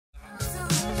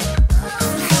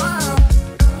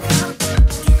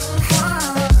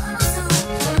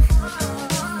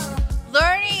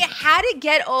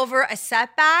get over a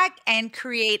setback and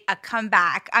create a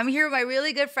comeback. I'm here with my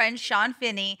really good friend, Sean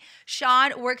Finney.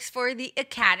 Sean works for the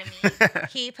Academy.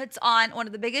 He puts on one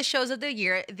of the biggest shows of the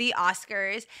year, the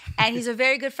Oscars, and he's a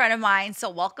very good friend of mine. So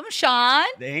welcome, Sean.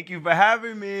 Thank you for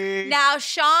having me. Now,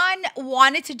 Sean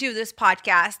wanted to do this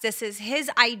podcast. This is his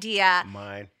idea.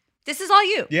 Mine. This is all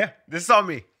you. Yeah, this is all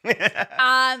me.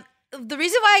 The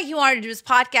reason why he wanted to do this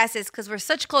podcast is because we're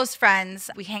such close friends.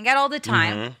 We hang out all the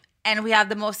time, and we have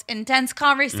the most intense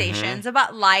conversations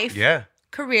about life,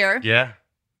 career. Yeah.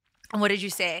 And what did you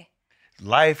say?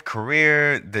 Life,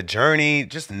 career, the journey,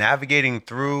 just navigating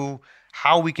through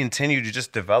how we continue to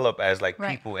just develop as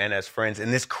people and as friends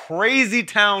in this crazy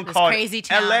town called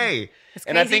LA. It's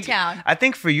and I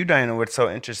think for you, Diana, what's so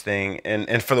interesting,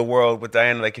 and for the world with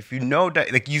Diana, like if you know,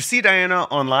 like you see Diana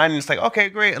online and it's like, okay,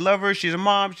 great, I love her, she's a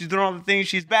mom, she's doing all the things,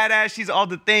 she's badass, she's all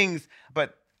the things.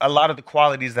 But a lot of the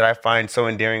qualities that I find so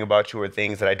endearing about you are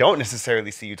things that I don't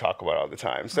necessarily see you talk about all the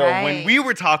time. So when we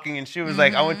were talking and she was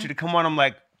like, I want you to come on, I'm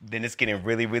like, then it's getting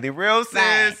really, really real, sis.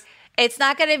 Right. It's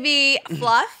not going to be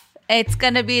fluff. It's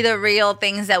going to be the real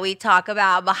things that we talk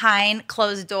about behind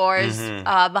closed doors,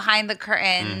 behind the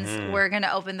curtains. We're going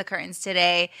to open the curtains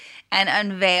today and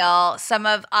unveil some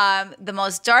of the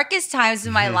most darkest times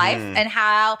in my life and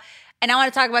I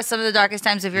want to talk about some of the darkest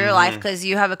times of your life because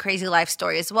you have a crazy life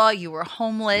story as well. You were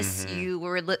homeless. You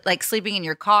were sleeping in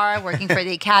your car, working for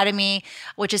the Academy,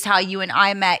 which is how you and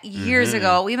I met years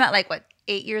ago. We met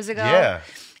 8 years ago? Yeah.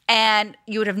 And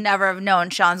you would have never have known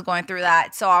Sean's going through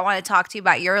that. So I want to talk to you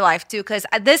about your life too, because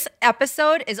this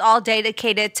episode is all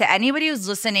dedicated to anybody who's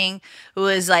listening who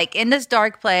is in this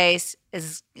dark place,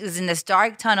 is in this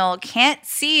dark tunnel, can't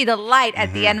see the light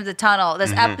at the end of the tunnel.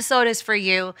 This episode is for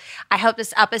you. I hope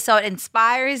this episode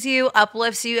inspires you,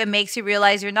 uplifts you, and makes you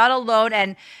realize you're not alone.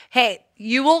 And hey,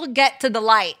 you will get to the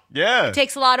light. Yeah. It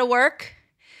takes a lot of work.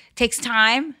 It takes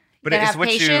time. But it's what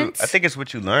I think it's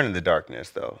what you learn in the darkness,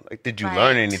 though. Did you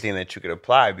learn anything that you could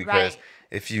apply? Because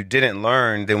if you didn't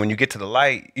learn, then when you get to the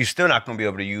light, you're still not going to be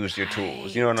able to use your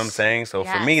tools. You know what I'm saying? So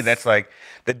for me, that's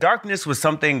the darkness was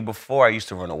something before I used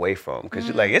to run away from. Because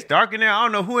you're it's dark in there. I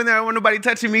don't know who in there. I don't want nobody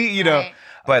touching me, you know.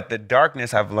 But the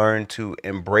darkness I've learned to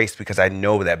embrace because I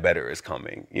know that better is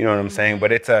coming. You know what I'm saying?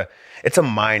 But it's a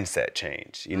mindset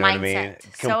change. You know what I mean?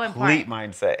 So complete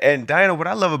mindset. And Diana, what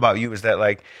I love about you is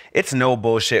that it's no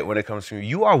bullshit when it comes to you.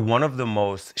 You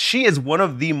are she is one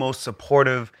of the most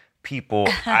supportive people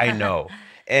I know.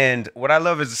 And what I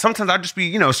love is sometimes I'll just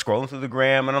be, scrolling through the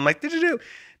gram and I'm like,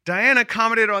 Diana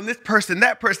commented on this person,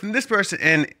 that person, this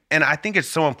person. And I think it's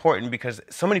so important because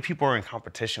so many people are in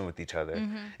competition with each other.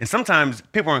 And sometimes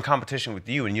people are in competition with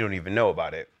you and you don't even know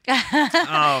about it.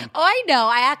 I know.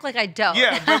 I act like I don't.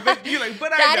 Yeah, but you're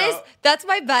but I know. That's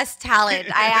my best talent.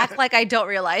 I act like I don't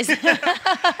realize.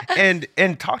 And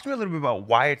talk to me a little bit about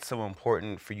why it's so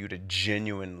important for you to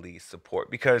genuinely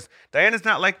support. Because Diana's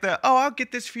not I'll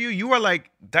get this for you. You are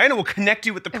Diana will connect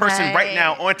you with the person right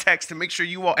now on text to make sure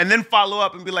you all, and then follow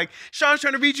up and be like, Sean's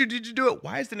trying to reach you. Did you do it?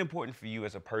 Why is it important for you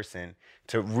as a person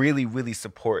to really, really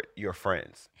support your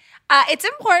friends? It's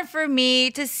important for me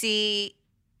to see.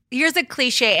 Here's a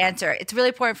cliche answer. It's really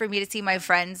important for me to see my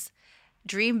friends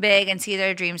dream big and see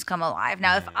their dreams come alive.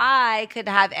 Now, if I could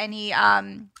have any,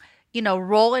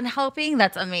 role in helping,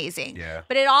 that's amazing. Yeah.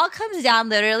 But it all comes down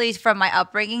literally from my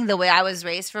upbringing, the way I was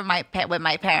raised with my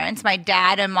parents. My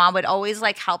dad and mom would always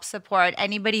help support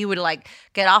anybody who would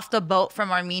get off the boat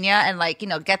from Armenia and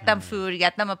get them food,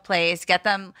 get them a place, get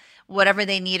them whatever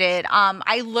they needed.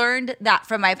 I learned that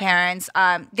from my parents.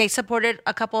 They supported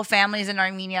a couple of families in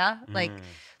Armenia,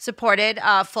 supported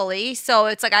fully. So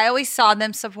it's I always saw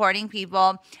them supporting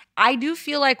people. I do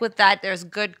feel with that, there's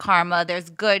good karma.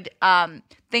 There's good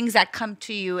things that come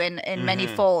to you in many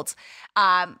folds.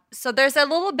 So there's a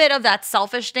little bit of that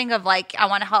selfish thing of I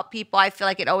want to help people. I feel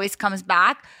it always comes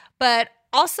back. But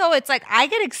also, it's I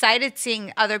get excited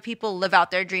seeing other people live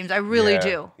out their dreams. I really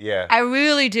do. Yeah. I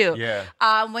really do.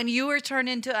 Yeah. When you were turned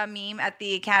into a meme at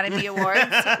the Academy Awards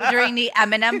during the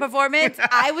Eminem performance,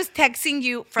 I was texting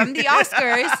you from the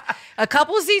Oscars a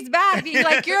couple seats back, being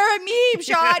you're a meme,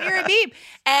 Sean, you're a meme.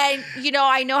 And,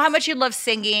 I know how much you love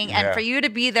singing. And for you to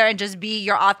be there and just be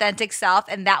your authentic self,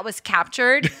 and that was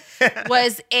captured,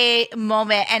 was a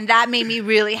moment. And that made me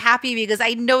really happy because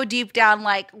I know deep down,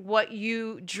 what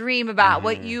you dream about,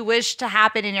 what you wish to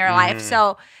happen in your life.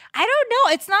 So I don't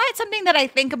know. It's not something that I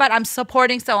think about. I'm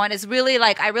supporting someone. It's really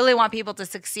I really want people to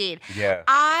succeed. Yeah.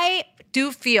 I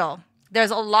do feel there's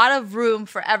a lot of room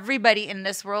for everybody in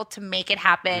this world to make it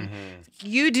happen.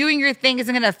 You doing your thing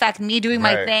isn't going to affect me doing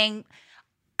my thing.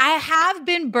 I have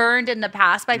been burned in the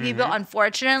past by people,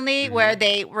 unfortunately, where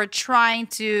they were trying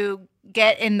to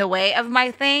get in the way of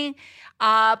my thing.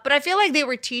 But I feel like they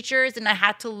were teachers and I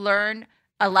had to learn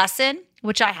a lesson,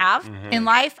 which I have in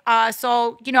life.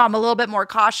 So, I'm a little bit more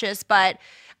cautious, but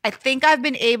I think I've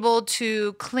been able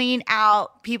to clean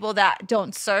out people that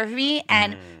don't serve me,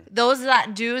 and those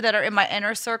that do, that are in my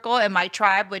inner circle, in my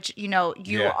tribe, which, you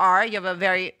are. You have a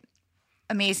very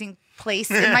amazing place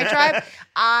in my tribe.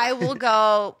 I will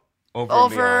go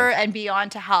over and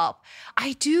beyond to help.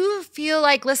 I do feel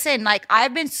like, listen, like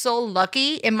I've been so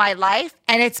lucky in my life,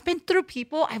 and it's been through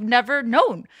people I've never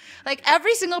known. Like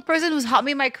every single person who's helped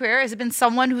me in my career has been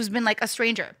someone who's been like a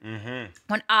stranger.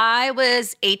 When I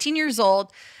was 18 years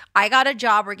old, I got a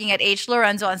job working at H.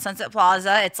 Lorenzo on Sunset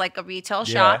Plaza. It's like a retail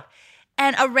shop.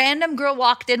 And a random girl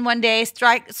walked in one day,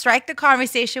 strike the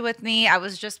conversation with me. I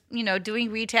was just,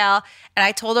 doing retail. And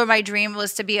I told her my dream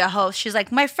was to be a host. She's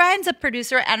like, my friend's a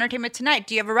producer at Entertainment Tonight.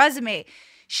 Do you have a resume?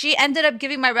 She ended up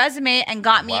giving my resume and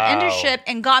got me internship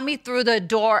and got me through the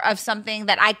door of something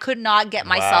that I could not get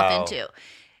myself into.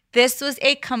 This was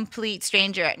a complete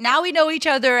stranger. Now we know each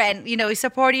other and, we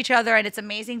support each other and it's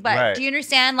amazing. But do you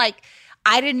understand? Like,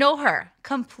 I didn't know her.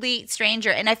 Complete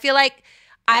stranger. And I feel like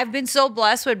I've been so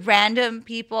blessed with random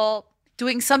people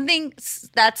doing something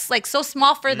that's like so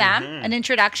small for them, an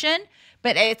introduction,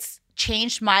 but it's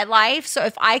changed my life. So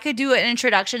if I could do an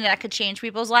introduction that could change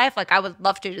people's life, like I would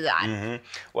love to do that.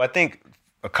 Well, I think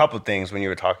a couple things when you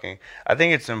were talking. I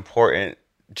think it's important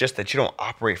just that you don't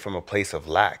operate from a place of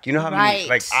lack. You know how many,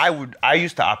 like I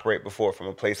used to operate before from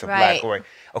a place of lack, or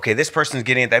okay, this person's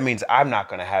getting it, that means I'm not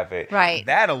going to have it.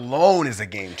 That alone is a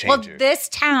game changer. Well, this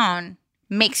town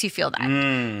makes you feel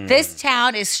that. This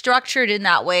town is structured in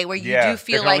that way where you do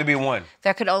feel like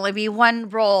there could only be one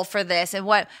role for this and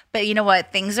what. But you know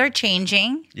what? Things are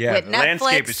changing. With the Netflix,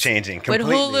 landscape is changing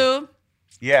completely. With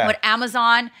Hulu, with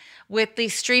Amazon, with the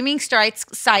streaming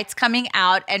sites coming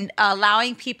out and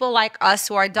allowing people like us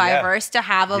who are diverse to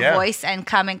have a voice and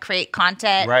come and create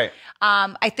content.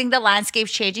 I think the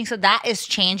landscape's changing, so that is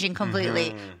changing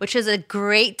completely, which is a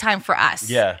great time for us.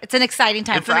 It's an exciting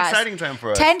time for us. It's an exciting time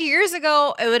for us. 10 years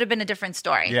ago, it would have been a different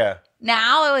story.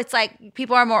 Now it's like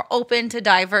people are more open to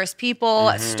diverse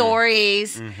people,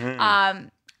 stories.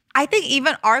 I think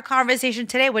even our conversation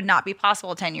today would not be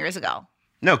possible 10 years ago.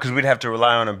 No, because we'd have to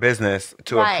rely on a business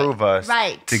to approve us,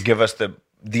 to give us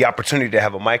the opportunity to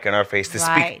have a mic in our face to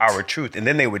speak our truth. And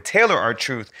then they would tailor our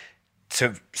truth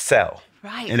to sell.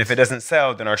 And if it doesn't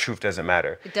sell, then our truth doesn't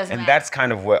matter. It doesn't matter. And that's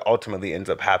kind of what ultimately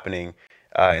ends up happening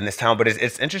in this town. But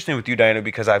it's interesting with you, Diana,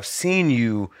 because I've seen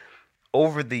you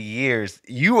over the years.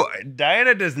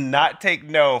 Diana does not take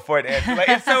no for an answer. Like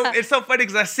it's so funny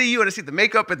because I see you and I see the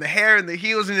makeup and the hair and the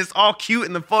heels and it's all cute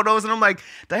in the photos and I'm like,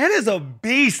 Diana's a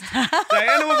beast.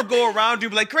 Diana will go around you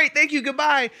and be like, great, thank you,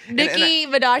 goodbye. Nicki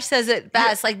Minaj says it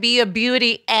best, like be a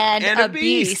beauty and a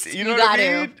beast. You know what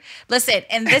I mean? Listen,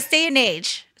 in this day and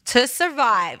age, to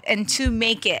survive and to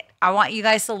make it, I want you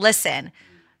guys to listen.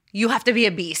 You have to be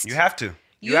a beast. You have to.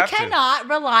 You cannot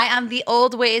rely on the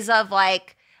old ways of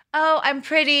like, oh, I'm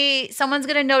pretty, someone's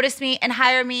going to notice me and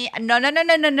hire me. No.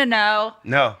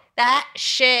 No.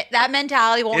 That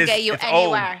mentality won't get you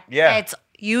anywhere. Old.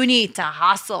 You need to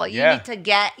hustle. You need to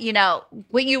get,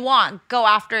 what you want, go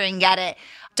after and get it.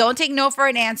 Don't take no for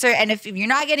an answer. And if you're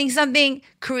not getting something,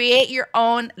 create your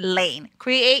own lane.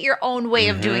 Create your own way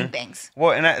of doing things.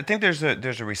 Well, and I think there's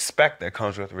a respect that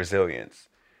comes with resilience.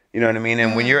 You know what I mean?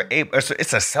 And when you're able,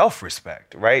 it's a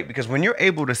self-respect, right? Because when you're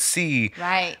able to see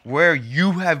where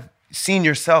you have seen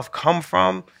yourself come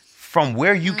from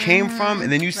where you came from,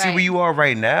 and then you see where you are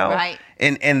right now,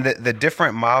 and the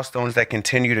different milestones that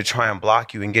continue to try and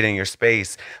block you and get in your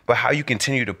space, but how you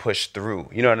continue to push through.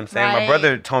 You know what I'm saying? My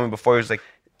brother told me before, he was like,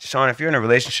 Sean, if you're in a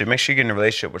relationship, make sure you get in a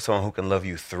relationship with someone who can love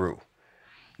you through.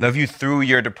 Love you through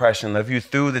your depression. Love you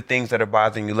through the things that are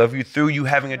bothering you. Love you through you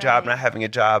having a job, not having a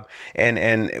job.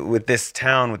 And with this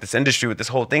town, with this industry, with this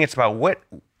whole thing, it's about what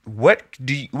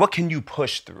can you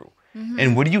push through?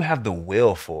 And what do you have the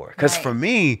will for? Because for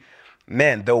me,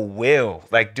 man, the will,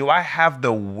 like, do I have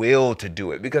the will to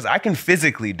do it? Because I can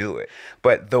physically do it,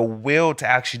 but the will to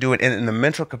actually do it and the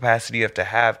mental capacity you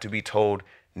have to be told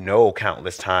no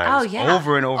countless times,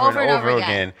 over and over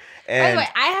again. And by the way,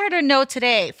 I heard a no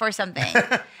today for something.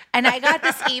 And I got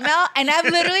this email, and I'm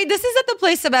literally, this is at the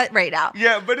place I'm at right now.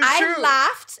 Yeah, but it's true. I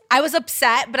laughed. I was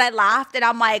upset, but I laughed, and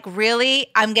I'm like, really?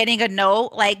 I'm getting a no?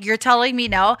 Like, you're telling me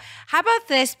no? How about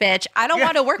this, bitch? I don't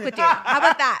want to work with you. How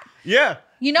about that? I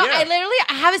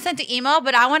haven't sent the email,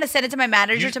 but I want to send it to my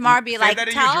manager tomorrow. Be like,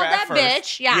 tell that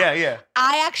bitch,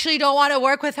 I actually don't want to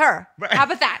work with her. Right. How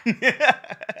about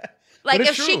that? Like,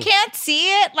 if she can't see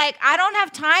it, like, I don't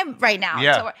have time right now.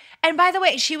 Yeah. And by the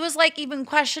way, she was like even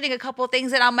questioning a couple of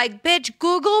things, and I'm like, bitch,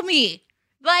 Google me.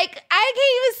 Like, I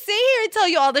can't even sit here and tell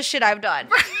you all the shit I've done.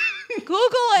 Google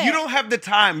it. You don't have the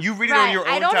time. You read it on your own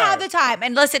time. I don't have the time.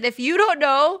 And listen, if you don't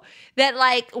know that,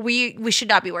 like, we should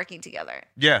not be working together.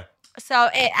 Yeah. So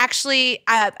it actually,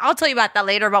 I'll tell you about that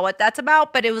later about what that's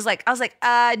about. But it was like, I was like,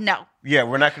 no. Yeah,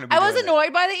 we're not going to be I was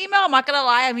annoyed by the email. I'm not going to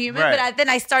lie. I'm human. Right. But then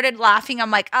I started laughing. I'm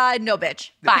like, no,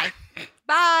 bitch. Bye.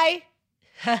 Bye.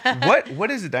 What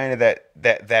is it, Diana,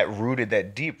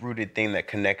 that deep-rooted thing that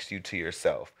connects you to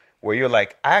yourself? Where you're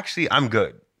like, I'm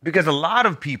good. Because a lot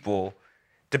of people,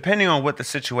 depending on what the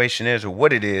situation is or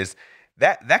what it is,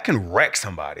 that can wreck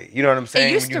somebody. You know what I'm saying?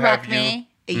 It used to wreck me.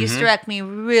 It used to wreck me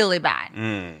really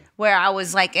bad. Where I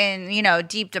was like in,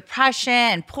 deep depression.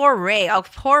 And poor Ray. Oh,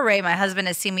 poor Ray. My husband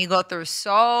has seen me go through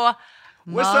so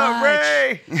much. What's up,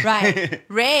 Ray? Right.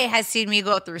 Ray has seen me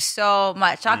go through so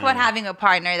much. Talk about having a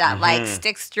partner that like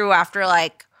sticks through after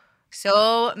like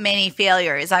so many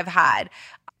failures I've had.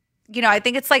 I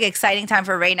think it's like exciting time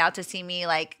for Ray now to see me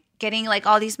like getting like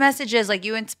all these messages, like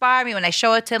you inspire me. When I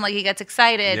show it to him, like he gets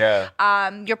excited. Yeah.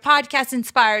 Your podcast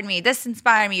inspired me. This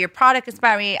inspired me. Your product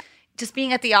inspired me. Just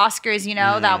being at the Oscars,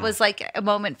 that was like a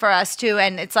moment for us too.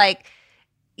 And it's like,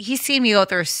 he's seen me go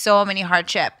through so many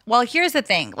hardship. Well, here's the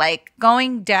thing, like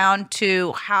going down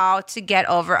to how to get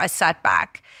over a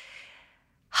setback.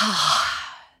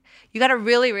 You got to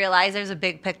really realize there's a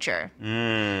big picture.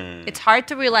 It's hard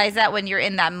to realize that when you're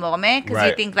in that moment because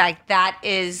you think like that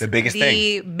is the biggest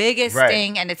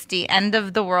thing and it's the end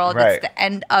of the world. Right. It's the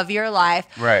end of your life.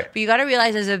 Right. But you got to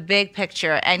realize there's a big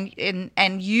picture.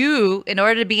 And you, in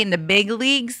order to be in the big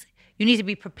leagues, you need to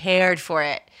be prepared for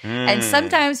it. And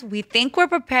sometimes we think we're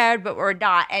prepared, but we're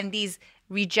not. And these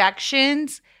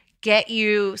rejections get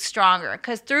you stronger.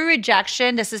 Because through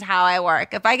rejection, this is how I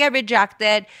work. If I get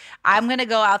rejected, I'm going to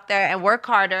go out there and work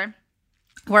harder,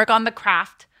 work on the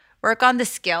craft, work on the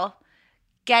skill,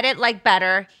 get it like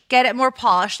better, get it more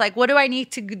polished. Like, what do I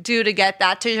need to do to get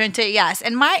that to turn to yes?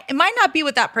 And it might not be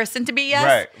with that person to be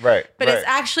yes. Right. But it's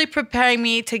actually preparing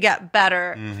me to get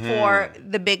better for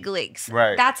the big leagues.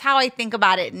 Right. That's how I think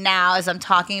about it now as I'm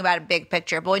talking about a big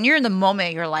picture. But when you're in the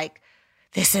moment, you're like,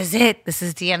 this is it. This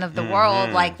is the end of the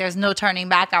world. Like, there's no turning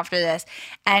back after this.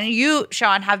 And you,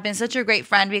 Sean, have been such a great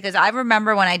friend because I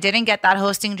remember when I didn't get that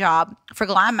hosting job for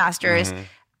Glam Masters,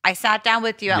 I sat down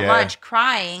with you at lunch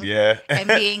crying and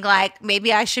being like,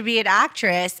 maybe I should be an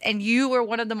actress. And you were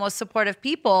one of the most supportive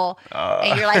people.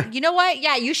 And you're like, you know what?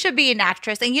 Yeah, you should be an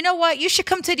actress. And you know what? You should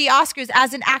come to the Oscars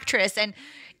as an actress.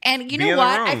 And you know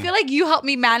what? I feel like you helped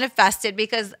me manifest it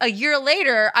because a year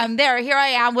later, I'm there. Here I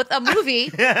am with a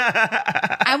movie.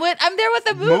 I'm there with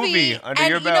a movie. Under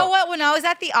your belt. You know what? When I was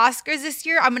at the Oscars this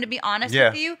year, I'm going to be honest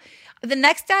with you. The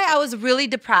next day, I was really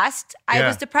depressed. I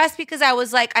was depressed because I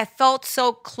was like, I felt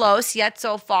so close yet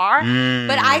so far.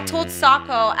 But I told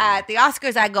Sako at the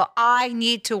Oscars, I go, I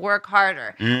need to work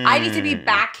harder. I need to be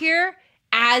back here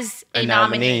as a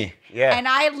nominee. Yeah. And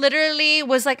I literally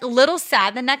was like a little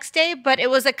sad the next day, but it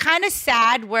was a kind of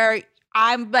sad where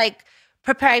I'm like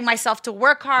preparing myself to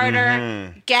work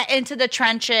harder, get into the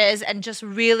trenches and just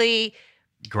really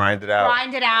grind it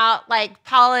out, like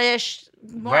polish,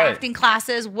 more acting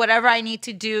classes, whatever I need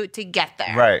to do to get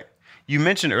there. Right. You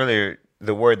mentioned earlier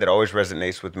the word that always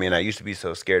resonates with me, and I used to be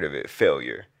so scared of it,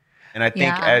 failure. And I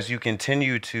think as you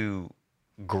continue to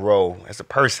grow as a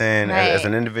person, as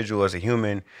an individual, as a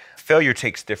human, failure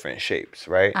takes different shapes,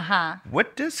 right?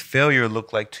 What does failure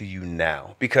look like to you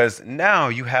now? Because now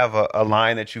you have a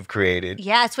line that you've created.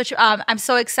 Yes, which I'm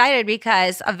so excited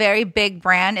because a very big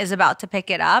brand is about to pick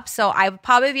it up. So I'll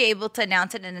probably be able to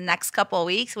announce it in the next couple of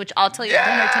weeks, which I'll tell you at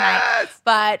dinner tonight.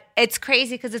 But it's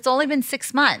crazy because it's only been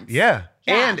 6 months. Yeah.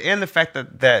 And the fact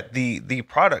that the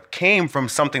product came from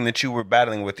something that you were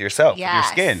battling with yourself, with your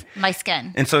skin. My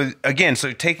skin. And so, again,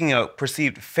 taking a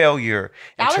perceived failure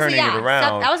and turning it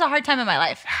around. That was a hard time in my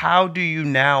life. How do you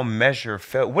now measure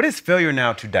failure? What is failure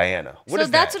now to Diana?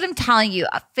 That's what I'm telling you.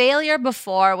 A failure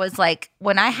before was like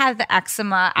when I had the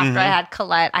eczema after I had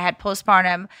Colette, I had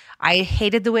postpartum. I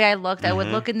hated the way I looked. I would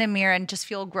look in the mirror and just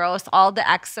feel gross. All the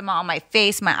eczema on my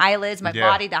face, my eyelids, my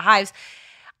body, the hives.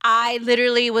 I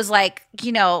literally was like,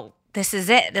 this is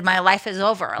it. My life is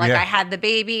over. Like I had the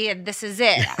baby and this is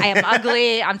it. I am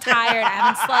ugly. I'm tired. I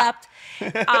haven't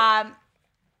slept.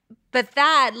 But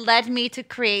that led me to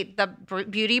create the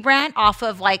beauty brand off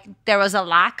of like there was a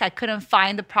lack. I couldn't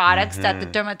find the products that the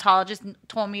dermatologist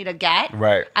told me to get.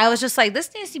 Right. I was just like,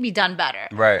 this needs to be done better.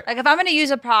 Right. Like if I'm going to use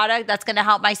a product that's going to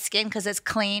help my skin because it's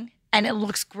clean, and it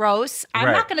looks gross,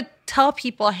 I'm not going to tell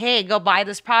people, hey, go buy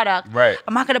this product. Right.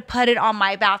 I'm not going to put it on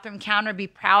my bathroom counter, be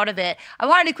proud of it. I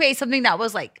wanted to create something that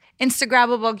was like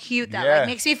Instagrammable, cute, that like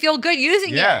makes me feel good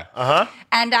using it.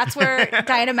 And that's where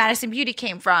Diana Madison Beauty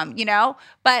came from, you know?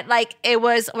 But like, it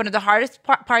was one of the hardest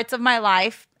parts of my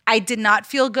life. I did not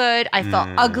feel good. I felt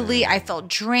ugly. I felt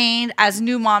drained, as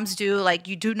new moms do. Like,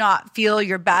 you do not feel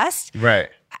your best. Right.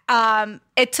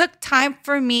 It took time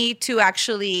for me to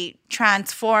actually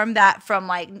transform that from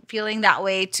like feeling that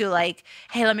way to like,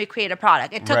 hey, let me create a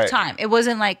product. It took time. It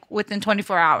wasn't like within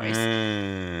 24 hours.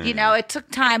 You know, it took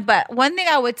time. But one thing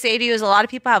I would say to you is a lot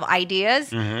of people have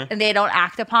ideas and they don't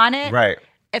act upon it. Right.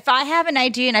 If I have an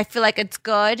idea and I feel like it's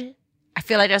good, I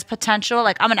feel like there's potential,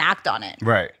 like I'm going to act on it.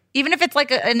 Right. Even if it's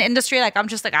like an industry, like I'm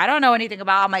just like, I don't know anything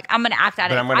about, I'm like, I'm going to act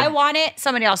on it. If I want it,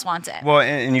 somebody else wants it. Well,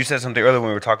 and you said something earlier when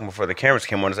we were talking before the cameras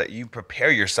came on, is that you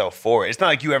prepare yourself for it. It's not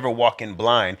like you ever walk in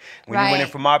blind. When you went in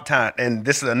for Mob Time, and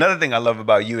this is another thing I love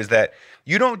about you, is that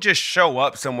you don't just show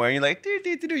up somewhere and you're like,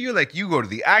 you're like, you go to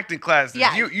the acting classes,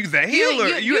 you the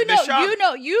healer, you at the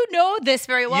shop. You know this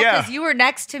very well because you were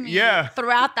next to me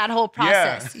throughout that whole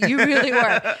process. You really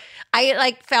were. I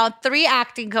like found 3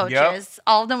 acting coaches. Yep.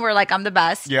 All of them were like, I'm the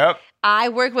best. Yep. I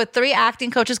worked with 3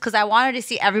 acting coaches because I wanted to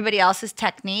see everybody else's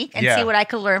technique and see what I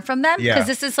could learn from them. Because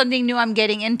this is something new I'm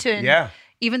getting into. And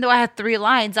even though I had 3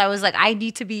 lines, I was like, I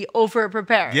need to be over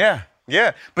prepared. Yeah.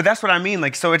 Yeah, but that's what I mean.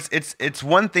 Like, so it's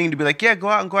one thing to be like, go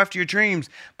out and go after your dreams,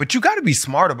 but you got to be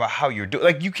smart about how you're doing.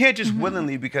 Like, you can't just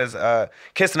willingly, because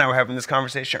Kiss and I were having this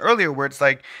conversation earlier, where it's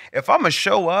like, if I'm gonna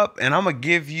show up and I'm gonna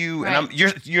give you, and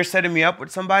you're setting me up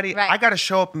with somebody, I got to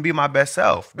show up and be my best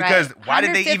self, because why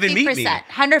did they even meet me?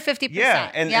 150%.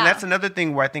 Yeah, and that's another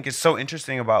thing where I think is so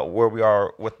interesting about where we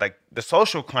are with like the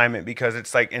social climate, because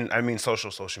it's like, and I mean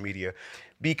social media.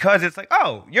 Because it's like,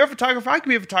 oh, you're a photographer, I can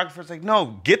be a photographer. It's like,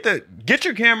 no, get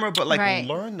your camera, but like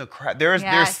learn the craft. There's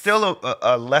still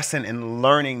a lesson in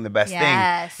learning the best thing.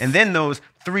 And then those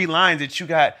 3 lines that you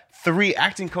got 3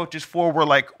 acting coaches for were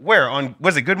like, where? On,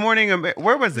 was it Good Morning?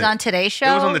 Where was it? It was on Today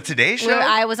Show. It was on the Today Show?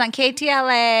 I was on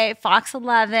KTLA, Fox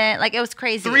 11. Like, it was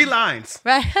crazy. 3 lines.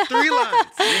 Right. 3 lines.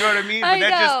 You know what I mean?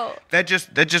 But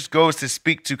that just goes to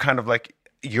speak to kind of like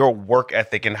your work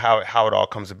ethic and how it all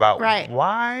comes about. Right.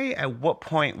 Why, at what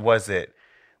point was it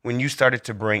when you started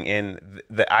to bring in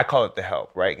I call it the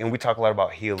help, right? And we talk a lot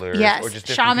about healers. Yes, or just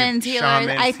shamans, healers.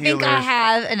 I think I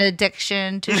have an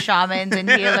addiction to shamans and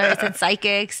healers and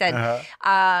psychics.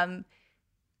 And,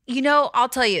 you know, I'll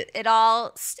tell you, it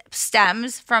all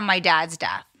stems from my dad's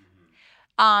death.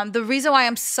 The reason why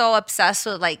I'm so obsessed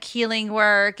with like healing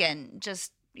work and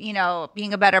just, you know,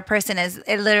 being a better person is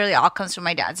it literally all comes from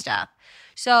my dad's death.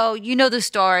 So you know the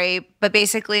story, but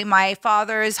basically my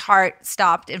father's heart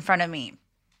stopped in front of me.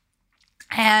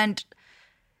 And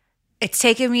it's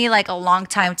taken me like a long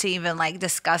time to even like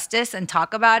discuss this and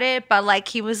talk about it. But like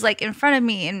he was like in front of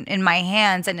me in my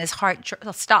hands and his heart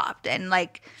stopped. And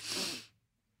like...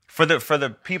 For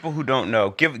the people who don't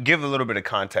know, give a little bit of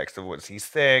context of was he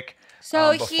sick?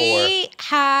 So he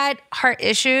had heart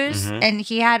issues and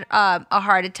he had a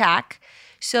heart attack.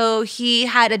 So he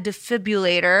had a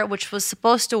defibrillator, which was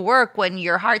supposed to work when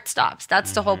your heart stops.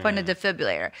 That's the whole point of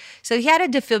defibrillator. So he had a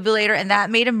defibrillator, and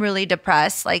that made him really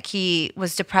depressed. Like, he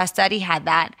was depressed that he had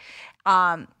that.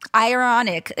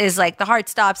 Ironic is like the heart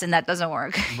stops and that doesn't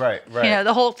work. Right. You know,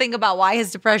 the whole thing about why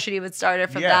his depression even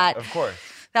started from that. Yeah, of course.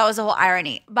 That was the whole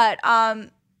irony. But,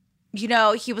 you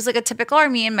know, he was like a typical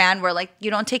Armenian man where like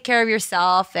you don't take care of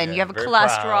yourself and you have a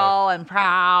cholesterol and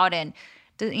proud and,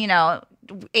 you know,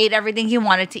 ate everything he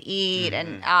wanted to eat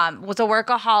and was a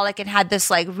workaholic and had this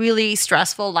like really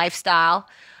stressful lifestyle,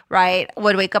 right?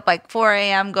 Would wake up like 4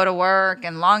 a.m., go to work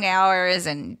and long hours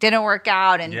and didn't work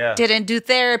out and didn't do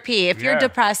therapy. If you're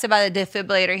depressed about a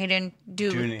defibrillator, he didn't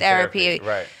do therapy.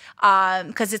 Right.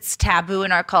 Because it's taboo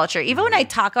in our culture. Even when I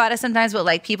talk about it sometimes with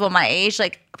like people my age,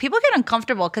 like people get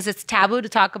uncomfortable because it's taboo to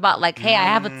talk about like, hey, I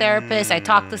have a therapist, I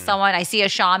talk to someone, I see a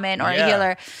shaman or a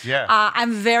healer. Yeah.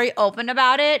 I'm very open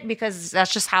about it because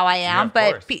that's just how I am.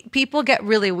 But people get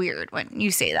really weird when you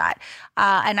say that.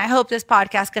 And I hope this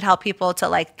podcast could help people to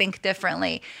like think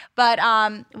differently. But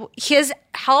his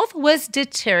health was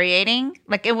deteriorating.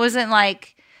 Like it wasn't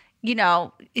like, you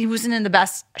know, he wasn't in the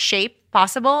best shape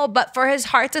possible, but for his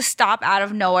heart to stop out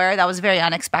of nowhere, that was very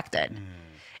unexpected.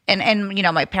 And you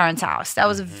know, my parents' house, that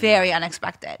was very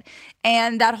unexpected.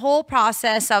 And that whole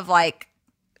process of like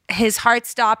his heart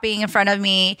stopping in front of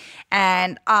me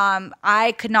and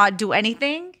I could not do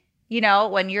anything. You know,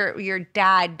 when your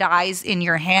dad dies in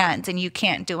your hands and you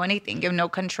can't do anything, you have no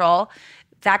control,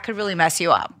 that could really mess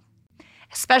you up.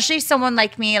 especially someone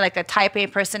like me, like a type A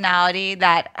personality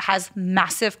that has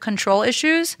massive control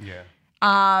issues. Yeah.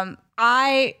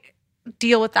 I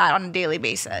deal with that on a daily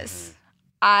basis.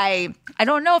 I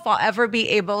don't know if I'll ever be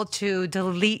able to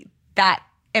delete that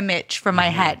image from my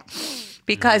head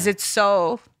because it's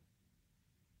so,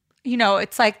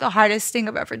 it's like the hardest thing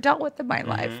I've ever dealt with in my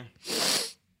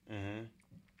life.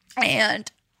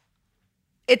 And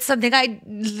it's something I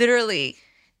literally,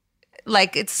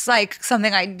 like, it's like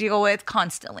something I deal with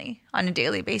constantly on a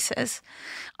daily basis.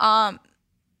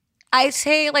 I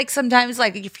say, like, sometimes,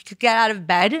 like, if you could get out of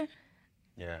bed,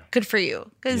 good for you.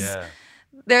 Because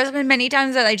there's been many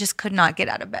times that I just could not get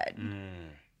out of bed.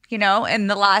 In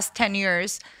the last 10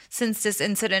 years since this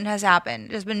incident has happened,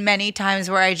 there's been many times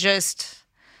where I just,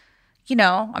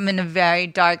 I'm in a very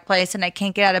dark place and I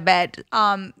can't get out of bed.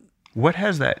 What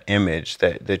has that image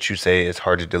that you say is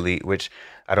hard to delete, which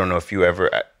I don't know if you ever,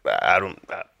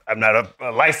 I'm not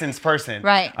a licensed person.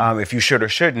 Right. If you should or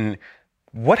shouldn't,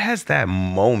 what has that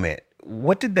moment,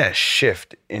 what did that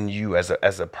shift in you as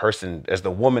a person, as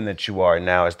the woman that you are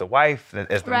now, as the wife,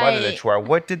 as the mother that you are?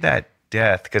 What did that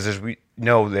death, because as we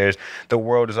know, the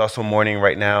world is also mourning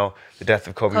right now the death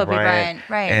of Kobe Bryant.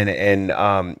 Right.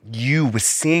 And you was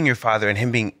seeing your father and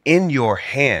him being in your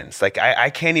hands. Like I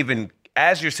can't even,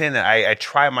 as you're saying that, I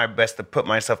try my best to put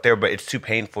myself there, but it's too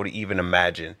painful to even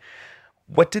imagine.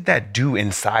 What did that do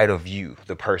inside of you,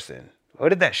 the person? What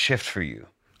did that shift for you?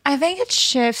 I think it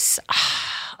shifts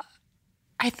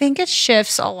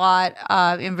a lot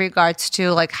in regards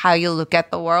to like how you look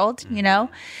at the world,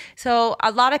 So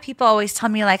a lot of people always tell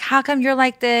me like, how come you're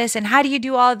like this? And how do you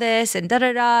do all this? And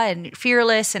da-da-da and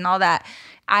fearless and all that.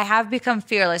 I have become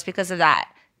fearless because of that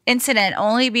incident,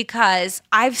 only because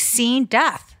I've seen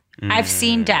death. I've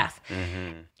seen death.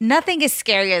 Nothing is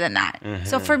scarier than that.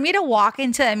 So for me to walk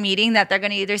into a meeting that they're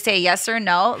going to either say yes or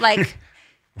no, like...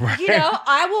 Right.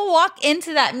 I will walk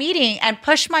into that meeting and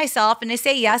push myself, and they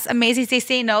say yes, amazing. They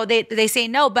say no, they say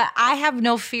no, but I have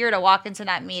no fear to walk into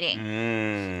that meeting.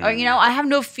 Or, I have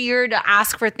no fear to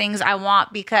ask for things I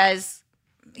want because,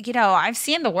 I've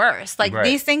seen the worst. Like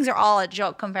these things are all a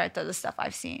joke compared to the stuff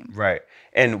I've seen. Right.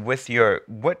 And with your,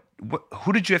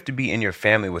 who did you have to be in your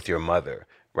family with your mother?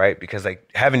 Right. Because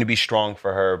like having to be strong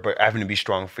for her, but having to be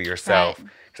strong for yourself.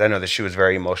 Because I know that she was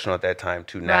very emotional at that time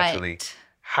too, naturally. Right.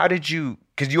 How did you,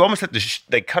 because you almost have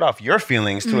to cut off your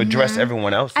feelings to address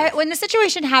everyone else. When the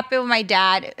situation happened with my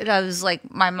dad, it was like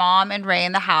my mom and Ray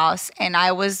in the house, and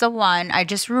I was the one. I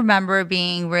just remember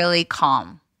being really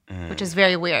calm, which is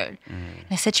very weird. In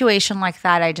a situation like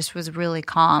that, I just was really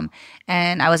calm.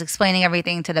 And I was explaining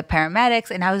everything to the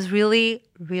paramedics, and I was really,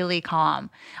 really calm.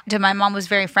 My mom was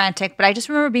very frantic, but I just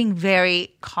remember being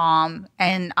very calm.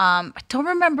 And I don't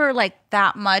remember like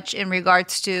that much in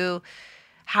regards to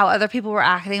how other people were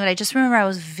acting, but I just remember I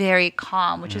was very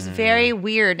calm, which is very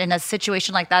weird in a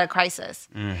situation like that, a crisis.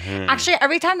 Actually,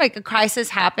 every time like a crisis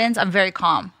happens, I'm very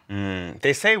calm.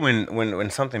 They say when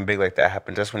something big like that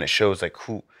happens, that's when it shows like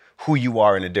who you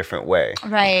are in a different way.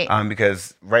 Right.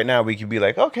 Because right now we could be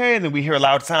like, okay, and then we hear a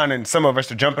loud sound and some of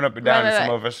us are jumping up and down and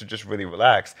some of us are just really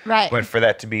relaxed. Right. But for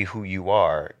that to be who you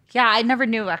are. Yeah, I never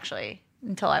knew actually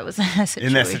until I was in a situation.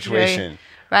 In that situation.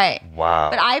 Right. Wow.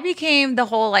 But I became the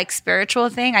whole like spiritual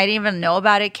thing. I didn't even know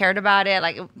about it, cared about it.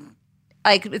 Like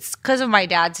it's because of my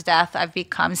dad's death, I've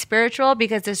become spiritual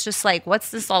because it's just like, what's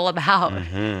this all about? What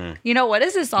is this all about? What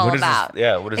is this life all about?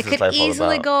 It could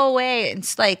easily go away.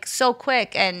 It's like so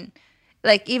quick. And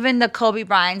like even the Kobe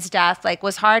Bryant's death like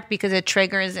was hard because it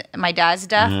triggers my dad's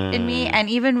death in me. And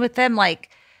even with him, like,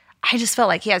 I just felt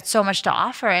like he had so much to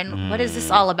offer. And what is this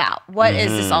all about? What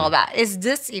is this all about? Is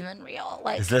this even real?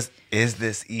 Like, is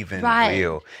this even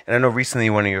real? And I know recently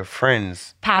one of your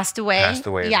friends passed away as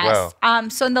well.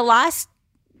 So in the last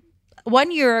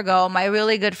 1 year ago, my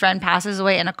really good friend passes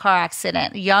away in a car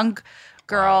accident. Young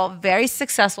girl, very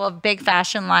successful, a big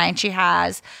fashion line. She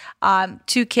has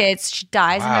 2 kids. She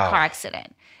dies in a car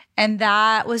accident. And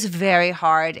that was very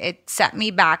hard. It set me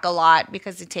back a lot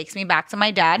because it takes me back to my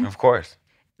dad. Of course.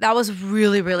 That was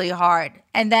really, really hard.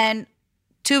 And then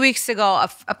 2 weeks ago,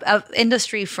 a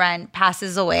industry friend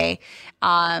passes away.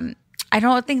 I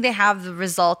don't think they have the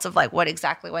results of like what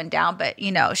exactly went down, but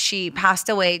she passed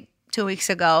away 2 weeks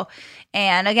ago.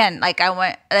 And again, like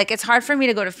it's hard for me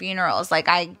to go to funerals. Like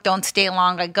I don't stay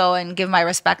long. I go and give my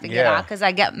respect and get out because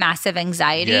I get massive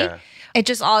anxiety. Yeah. It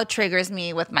just all triggers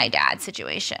me with my dad's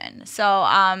situation. So,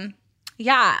 I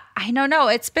don't know.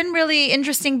 It's been really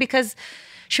interesting because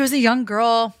she was a young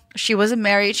girl. She wasn't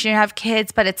married. She didn't have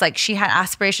kids, but it's like she had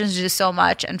aspirations to do so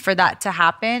much. And for that to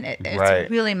happen,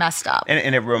 it's really messed up.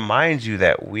 And it reminds you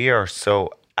that we are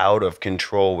so out of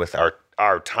control with our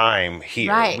our time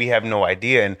here. Right. We have no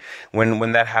idea. And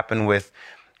when that happened with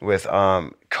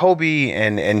Kobe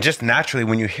and just naturally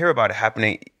when you hear about it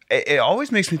happening, it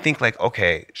always makes me think like,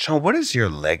 okay, Sean, what is your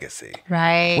legacy?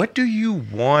 Right. What do you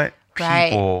want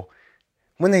people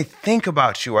when they think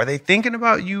about you? Are they thinking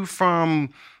about you from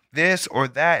this or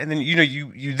that? And then,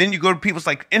 you go to people's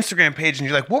like Instagram page and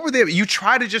you're like, what were they? You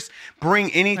try to just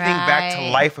bring anything back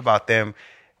to life about them.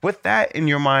 With that in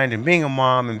your mind and being a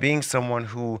mom and being someone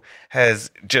who has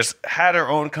just had her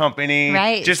own company,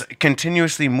 just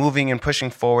continuously moving and pushing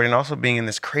forward and also being in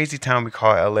this crazy town we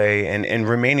call LA and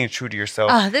remaining true to yourself.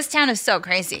 Oh, this town is so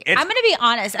crazy. I'm going to be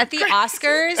honest. At the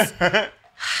Oscars,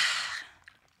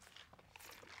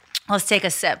 let's take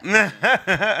a sip.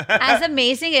 As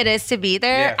amazing it is to be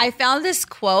there, I found this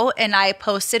quote and I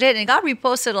posted it and it got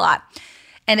reposted a lot.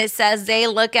 And it says, they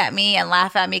look at me and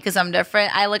laugh at me because I'm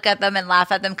different. I look at them and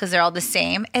laugh at them because they're all the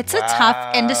same. It's a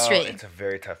tough industry. It's a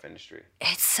very tough industry.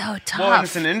 It's so tough. Well, and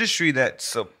it's an industry that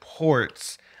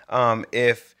supports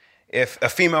if a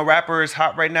female rapper is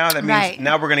hot right now, that means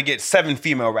now we're going to get 7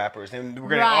 female rappers. And we're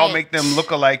going to all make them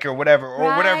look alike or whatever,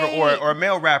 or a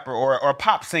male rapper or a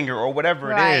pop singer or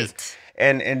whatever it is.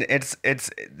 And it's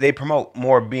they promote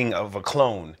more being of a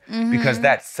clone because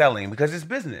that's selling, because it's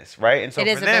business, right? And so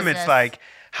for them, it's like,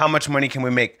 how much money can we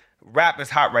make? Rap is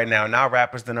hot right now. Now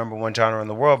rap is the #1 genre in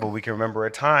the world, but we can remember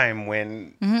a time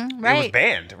when it was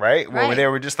banned, right? Where they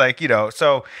were just like,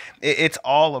 so it's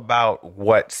all about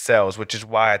what sells, which is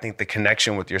why I think the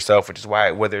connection with yourself, which is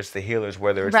why, whether it's the healers,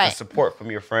 whether it's the support from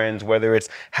your friends, whether it's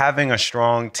having a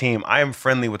strong team. I am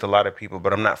friendly with a lot of people,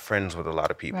 but I'm not friends with a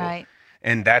lot of people. Right.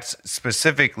 And that's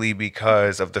specifically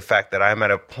because of the fact that I'm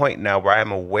at a point now where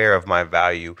I'm aware of my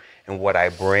value and what I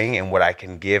bring and what I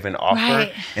can give and offer.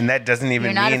 Right. And that doesn't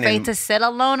even mean... You're not afraid to sit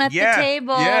alone at the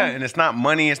table. Yeah, and it's not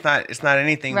money, it's not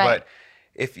anything. But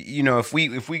if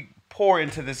we pour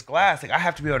into this glass, like I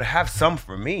have to be able to have some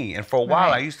for me. And for a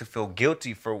while, I used to feel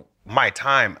guilty for my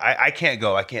time. I can't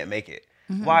go, I can't make it.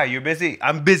 Why? You're busy?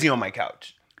 I'm busy on my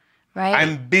couch. Right.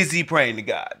 I'm busy praying to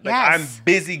God. Like I'm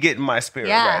busy getting my spirit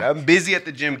right. I'm busy at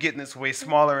the gym getting this way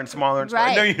smaller and smaller and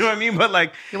smaller. No, you know what I mean? But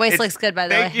like your waist looks good, by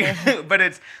the way. Thank you. but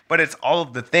it's all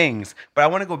of the things. But I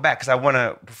want to go back because I want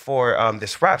to, before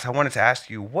this wraps, I wanted to ask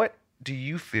you, what do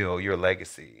you feel your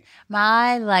legacy?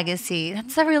 My legacy.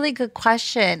 That's a really good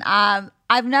question.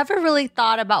 I've never really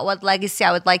thought about what legacy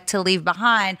I would like to leave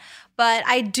behind, but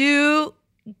I do.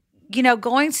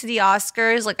 Going to the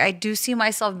Oscars, like I do see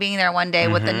myself being there one day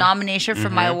with a nomination for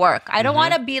my work. I don't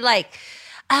want to be like,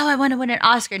 oh, I want to win an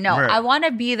Oscar. No, I want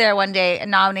to be there one day, a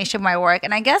nomination for my work.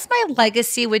 And I guess my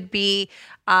legacy would be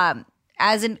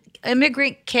as an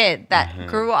immigrant kid that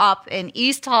grew up in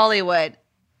East Hollywood,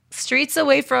 streets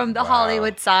away from the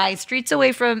Hollywood sign, streets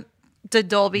away from the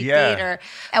Dolby Theater,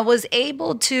 and was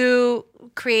able to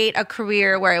create a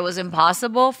career where it was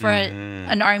impossible for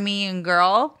an Armenian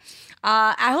girl.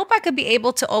 I hope I could be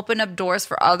able to open up doors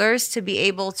for others to be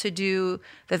able to do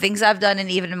the things I've done and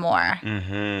even more.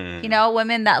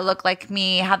 Women that look like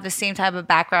me, have the same type of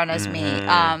background as me.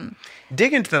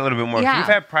 Dig into that a little bit more. Yeah. You've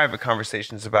had private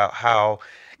conversations about how...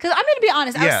 Because I'm going to be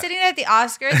honest. I was sitting there at the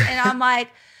Oscars and I'm like...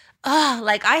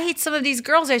 like I hate some of these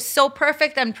girls. They're so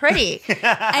perfect and pretty.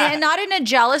 And not in a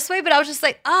jealous way, but I was just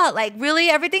like, like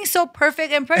really? Everything's so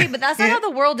perfect and pretty, but that's not how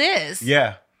the world is.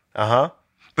 Yeah.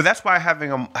 But that's why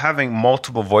having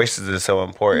multiple voices is so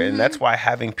important. And that's why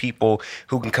having people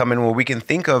who can come in, where we can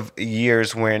think of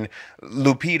years when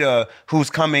Lupita, who's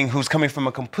coming from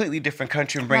a completely different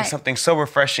country and brings something so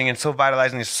refreshing and so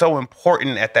vitalizing, is so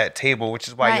important at that table, which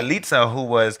is why Yalitza, who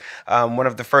was one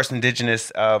of the first indigenous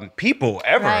people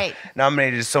ever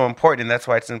nominated, is so important. And that's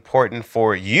why it's important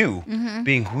for you,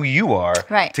 being who you are,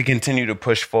 to continue to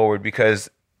push forward, because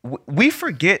we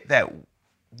forget that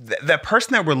that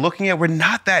person that we're looking at, we're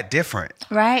not that different.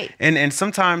 Right. And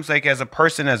sometimes, like, as a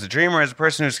person, as a dreamer, as a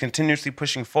person who's continuously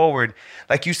pushing forward,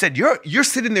 like you said, you're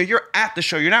sitting there, you're at the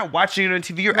show, you're not watching it on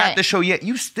TV, you're at the show, yet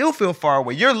you still feel far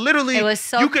away. You're literally,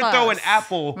 you could throw an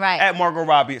apple at Margot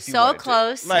Robbie if you wanted to. So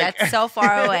close, yet so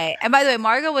far away. And by the way,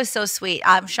 Margot was so sweet.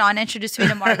 Sean introduced me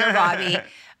to Margot Robbie.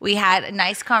 We had a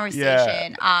nice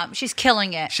conversation. She's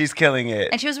killing it. She's killing it.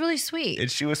 And she was really sweet.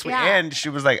 And she was sweet. Yeah. And she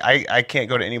was like, I can't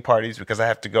go to any parties because I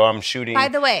have to go. I'm shooting. By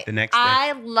the way, the next day.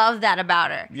 I love that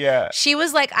about her. Yeah. She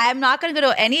was like, I'm not going to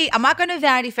go to I'm not going to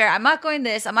Vanity Fair. I'm not going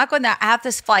this. I'm not going that. I have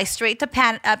to fly straight to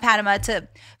Panama to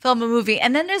film a movie.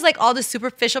 And then there's like all the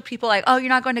superficial people like, oh, you're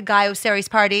not going to Guy Oseari's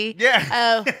party. Yeah.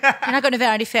 Oh, you're not going to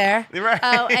Vanity Fair. Right.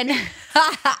 Oh,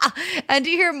 and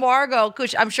to hear Margot,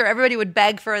 which I'm sure everybody would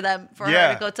beg for her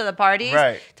to go to the parties,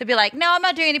 to be like, no, I'm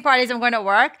not doing any parties, I'm going to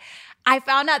work. I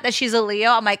found out that she's a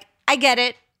Leo. I'm like, I get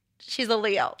it. She's a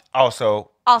Leo.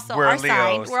 Also, we're our Leos.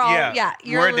 sign. We're all,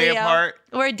 We're a day apart.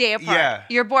 We're a day apart. Yeah.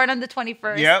 You're born on the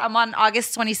 21st. Yep. I'm on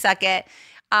August 22nd.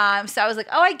 So I was like,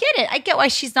 oh, I get it. I get why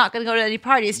she's not going to go to any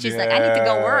parties. She's like, I need to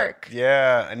go work.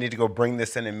 Yeah. I need to go bring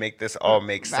this in and make this all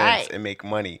make sense and make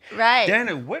money. Right.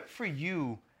 Diana, what for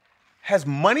you, has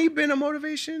money been a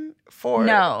motivation for?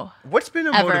 No. What's been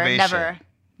a motivation? Never.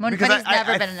 Money's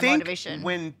never been a motivation.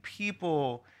 When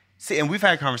people see, and we've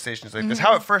had conversations like this,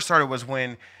 how it first started was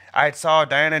when I saw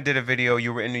Diana did a video,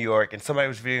 you were in New York, and somebody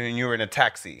was videoing you were in a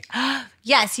taxi.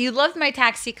 Yes, you loved my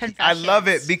taxi confessions. I love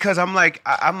it because I'm like,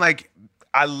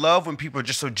 I love when people are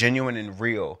just so genuine and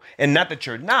real. And not that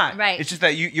you're not. Right. It's just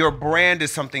that your brand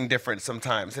is something different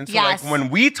sometimes. And so like when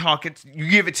we talk, you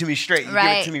give it to me straight. You give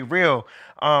it to me real.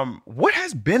 What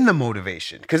has been the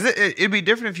motivation? Because it'd be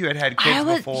different if you had kids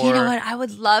before. You know what? I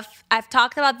would love, I've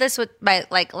talked about this with my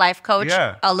life coach,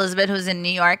 Elizabeth, who's in New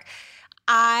York.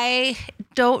 I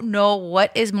don't know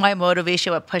what is my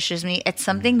motivation, what pushes me. It's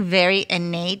something very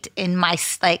innate in my,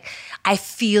 I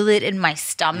feel it in my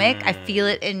stomach. I feel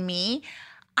it in me.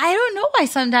 I don't know why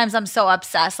sometimes I'm so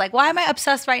obsessed. Like, why am I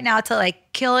obsessed right now to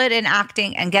kill it in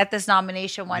acting and get this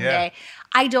nomination one day?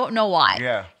 I don't know why.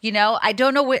 Yeah. You know, I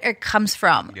don't know where it comes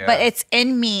from, but it's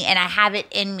in me and I have it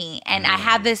in me. And I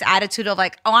have this attitude of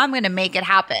I'm going to make it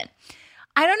happen.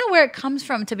 I don't know where it comes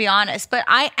from, to be honest, but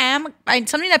I'm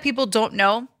something that people don't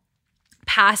know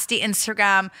past the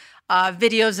Instagram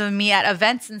videos of me at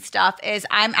events and stuff is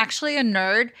I'm actually a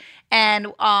nerd. And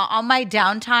on my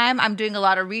downtime, I'm doing a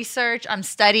lot of research. I'm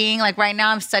studying. Like right now,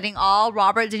 I'm studying all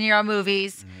Robert De Niro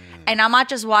movies. And I'm not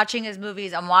just watching his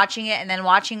movies. I'm watching it and then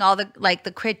watching all the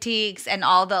the critiques and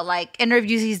all the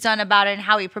interviews he's done about it and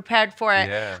how he prepared for it.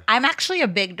 Yeah. I'm actually a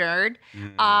big nerd.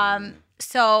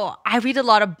 So I read a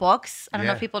lot of books. I don't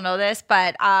know if people know this,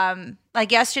 but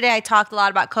yesterday I talked a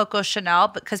lot about Coco Chanel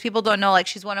because people don't know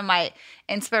she's one of my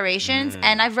inspirations.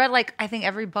 And I've read I think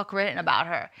every book written about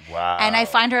her. Wow. And I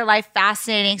find her life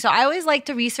fascinating. So I always like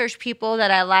to research people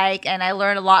that I like and I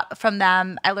learn a lot from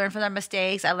them. I learn from their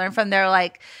mistakes. I learn from their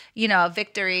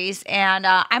victories. And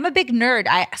I'm a big nerd.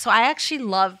 So I actually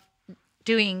love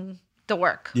doing the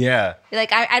work. Yeah.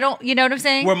 I don't, you know what I'm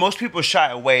saying? Where most people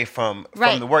shy away from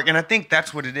the work. And I think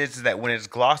that's what it is that when it's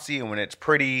glossy and when it's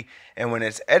pretty and when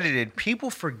it's edited, people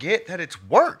forget that it's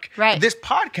work. Right. This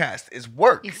podcast is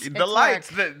work. The lights,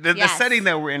 the setting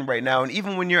that we're in right now. And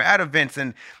even when you're at events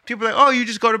and people are like, oh, you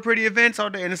just go to pretty events all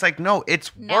day. And it's no,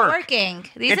 it's work.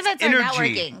 Networking. These events are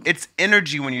networking. It's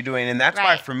energy when you're doing it. And that's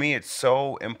why for me, it's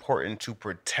so important to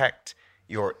protect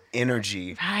your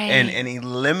energy and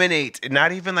eliminate,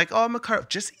 not even I'm a cut,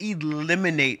 just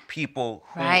eliminate people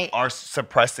who are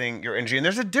suppressing your energy. And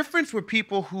there's a difference with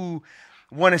people who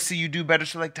want to see you do better.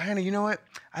 So Diana, you know what?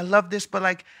 I love this,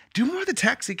 but do more of the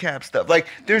taxi cab stuff.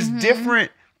 There's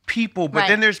different people, but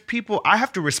then there's people, I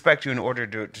have to respect you in order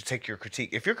to take your critique.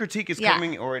 If your critique is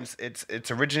coming or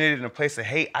it's originated in a place of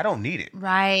hate, I don't need it.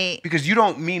 Right. Because you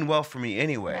don't mean well for me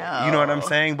anyway. No. You know what I'm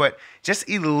saying? But just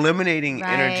eliminating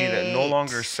energy that no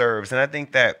longer serves. And I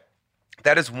think that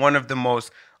is one of the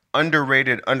most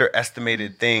underrated,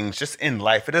 underestimated things just in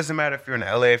life. It doesn't matter if you're in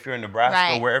LA, if you're in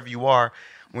Nebraska, wherever you are.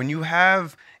 When you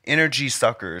have energy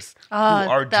suckers who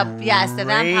are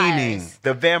draining,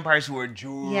 the vampires who are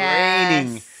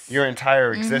draining your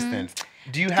entire existence.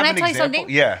 Do you have an example? You something?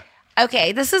 Yeah.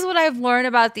 Okay, this is what I've learned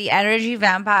about the energy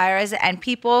vampires and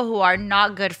people who are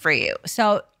not good for you.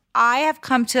 So I have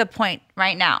come to a point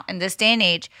right now in this day and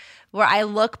age where I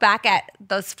look back at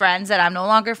those friends that I'm no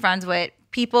longer friends with,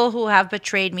 people who have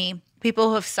betrayed me, people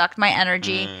who have sucked my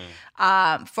energy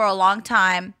for a long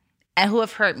time and who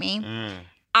have hurt me.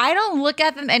 I don't look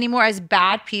at them anymore as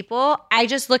bad people. I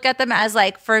just look at them as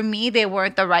for me, they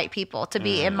weren't the right people to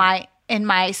be in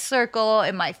my circle,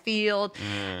 in my field.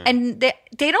 And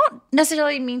they don't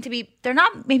necessarily mean to be, they're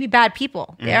not maybe bad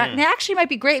people. They actually might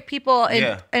be great people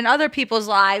in other people's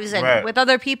lives and with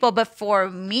other people. But for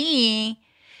me,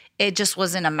 it just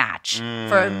wasn't a match.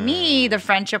 For me, the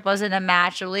friendship wasn't a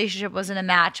match. The relationship wasn't a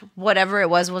match. Whatever it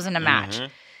wasn't a match.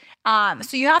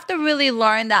 So you have to really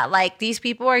learn that these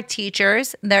people are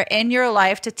teachers. They're in your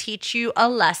life to teach you a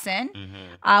lesson,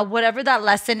 whatever that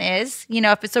lesson is.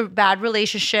 If it's a bad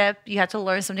relationship, you have to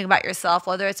learn something about yourself.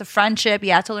 Whether it's a friendship,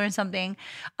 you have to learn something.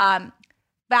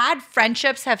 Bad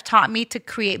friendships have taught me to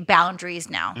create boundaries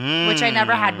now, which I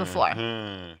never had before.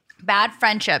 Bad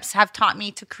friendships have taught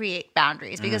me to create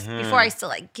boundaries because before I used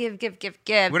to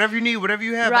give. Whatever you need, whatever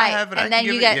you have, right. I have it. And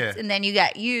then you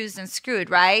get used and screwed,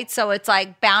 right? So it's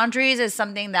boundaries is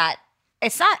something that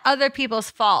it's not other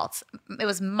people's fault. It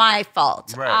was my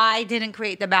fault. Right. I didn't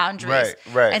create the boundaries.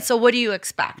 Right. And so what do you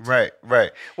expect? Right.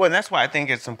 Well, and that's why I think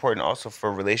it's important also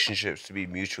for relationships to be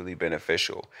mutually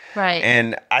beneficial. Right.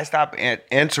 And I stopped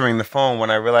answering the phone when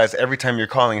I realized every time you're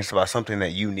calling, it's about something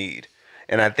that you need.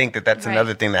 And I think that that's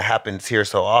another thing that happens here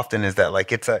so often is that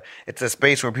like it's a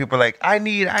space where people are like, I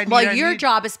need. Well, your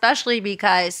job, especially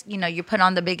because, you put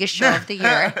on the biggest show of the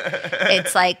year.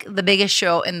 It's like the biggest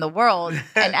show in the world.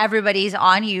 And everybody's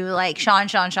on you like, Sean.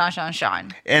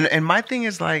 And my thing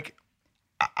is like,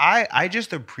 I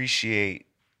just appreciate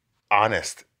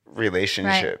honest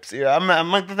relationships. Right. Yeah,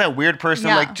 I'm like that weird person.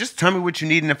 Yeah. Like, just tell me what you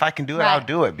need, and if I can do it, I'll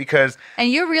do it. Because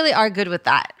you really are good with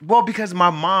that. Well, because my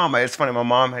mom, it's funny. My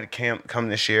mom had come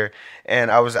this year, and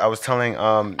I was telling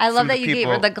I love that you gave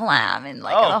her the glam and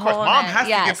like the whole. Mom has to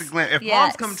get the glam. If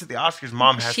mom's coming to the Oscars,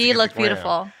 mom has to. She looked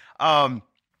beautiful.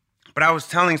 But I was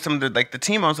telling some of the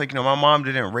team, I was like, my mom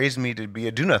didn't raise me to be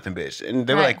a do nothing bitch, and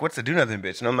they were like, "What's a do nothing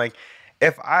bitch?" And I'm like,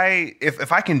 if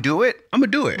I can do it, I'm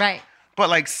gonna do it. Right. But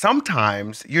like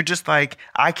sometimes you're just like,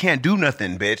 I can't do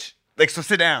nothing, bitch. Like, so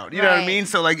sit down. You know what I mean?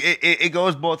 So like it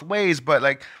goes both ways. But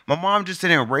like my mom just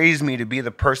didn't raise me to be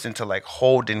the person to like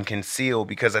hold and conceal,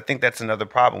 because I think that's another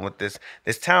problem with this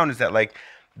town is that like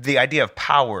the idea of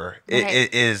power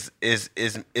is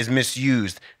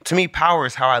misused. To me, power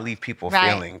is how I leave people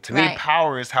feeling. To me,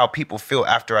 power is how people feel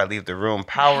after I leave the room.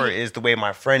 Power is the way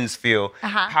my friends feel.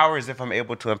 Power is if I'm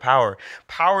able to empower.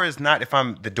 Power is not if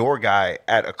I'm the door guy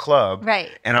at a club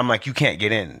and I'm like, you can't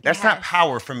get in. That's not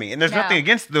power for me. And there's nothing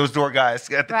against those door guys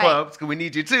at the clubs, because we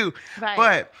need you too.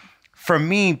 But for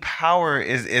me, power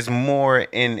is more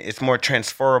it's more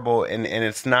transferable, and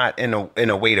it's not in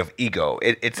a weight of ego.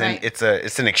 It's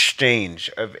an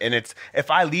exchange of, and it's, if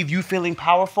I leave you feeling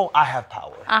powerful, I have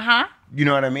power. You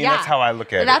know what I mean? Yeah. That's how I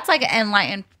look at it. That's like an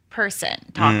enlightened person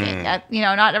talking.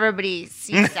 Not everybody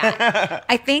sees that.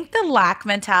 I think the lack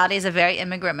mentality is a very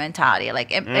immigrant mentality.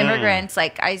 Like immigrants,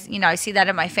 like I see that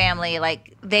in my family.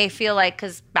 Like they feel like,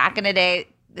 because back in the day,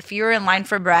 if you're in line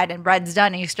for bread and bread's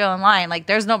done and you're still in line, like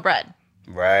there's no bread.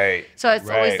 Right. So it's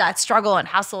always that struggle and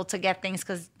hustle to get things,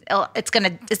 because it's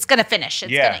gonna finish.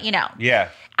 It's gonna, Yeah.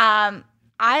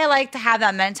 I like to have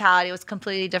that mentality. It was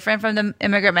completely different from the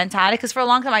immigrant mentality, because for a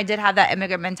long time I did have that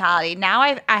immigrant mentality. Now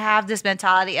I have this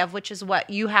mentality of, which is what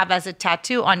you have as a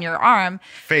tattoo on your arm,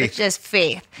 which is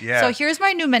faith. Yeah. So here's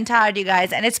my new mentality,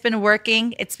 guys, and it's been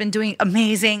working. It's been doing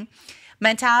amazing.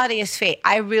 Mentality is faith.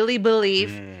 I really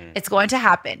believe it's going to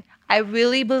happen. I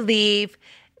really believe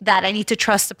that I need to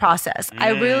trust the process. I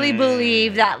really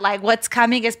believe that like what's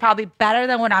coming is probably better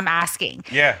than what I'm asking.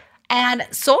 Yeah. And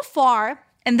so far,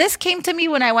 and this came to me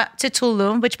when I went to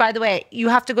Tulum, which, by the way, you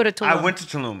have to go to Tulum. I went to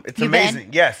Tulum. It's amazing.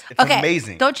 Been? Yes, it's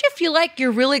amazing. Don't you feel like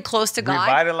you're really close to God?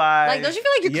 Revitalized. Like, don't you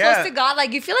feel like you're close to God?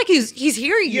 Like, you feel like he's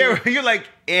hearing you. Yeah, you're like,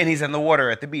 and he's in the water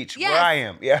at the beach where I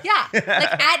am. Yeah. Yeah. Like,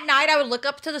 at night, I would look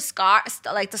up to the stars,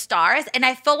 and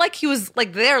I felt like he was,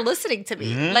 like, there listening to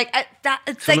me. Mm-hmm. Like,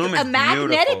 it's Tulum like a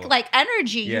magnetic, beautiful. like,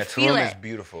 energy. Yeah, you feel Tulum it. is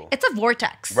beautiful. It's a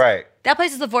vortex. Right. That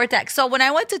place is a vortex. So when I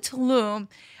went to Tulum,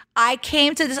 I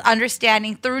came to this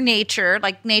understanding through nature.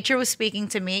 Like, nature was speaking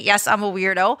to me. Yes, I'm a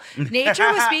weirdo.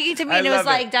 Nature was speaking to me, and it was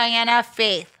like, Diana,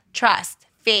 faith, trust,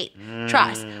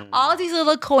 trust. All these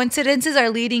little coincidences are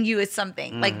leading you with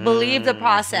something. Like, believe the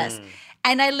process.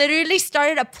 And I literally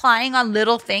started applying on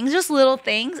little things, just little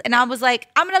things. And I was like,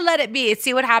 I'm going to let it be and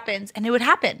see what happens. And it would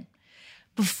happen.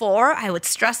 Before, I would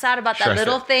stress out about that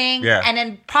little thing, and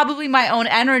then probably my own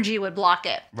energy would block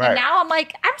it. Right. And now I'm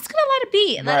like, I'm just gonna let it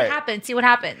be and let it happen, see what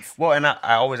happens. Well, and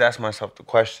I always ask myself the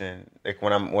question, like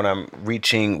when I'm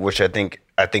reaching, which I think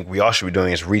we all should be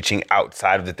doing, is reaching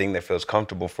outside of the thing that feels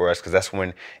comfortable for us, because that's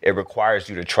when it requires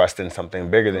you to trust in something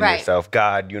bigger than yourself,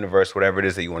 God, universe, whatever it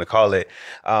is that you want to call it.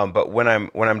 But when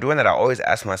I'm doing that, I always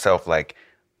ask myself, like,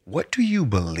 what do you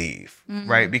believe,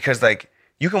 right? Because like,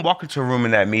 you can walk into a room in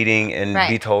that meeting and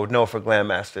be told no for Glam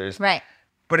Masters. Right.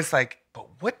 But it's like, but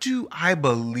what do I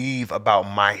believe about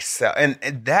myself? And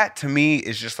that to me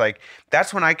is just like,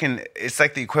 that's when I can, it's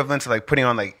like the equivalent to like putting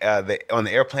on like on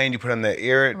the airplane, you put on the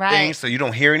ear thing so you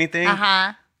don't hear anything. And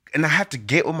I have to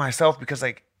get with myself, because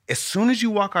like, as soon as you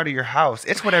walk out of your house,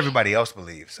 it's what everybody else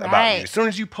believes about you. As soon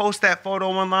as you post that photo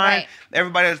online,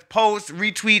 everybody else post,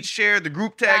 retweet, share the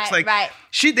group text.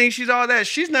 She thinks she's all that.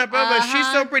 She's not blah, blah. She's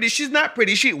so pretty. She's not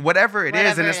pretty. Whatever it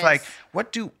is. And it's like,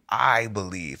 what do I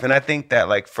believe? And I think that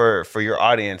like for your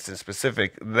audience in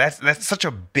specific, that's such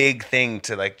a big thing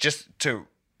to like, just to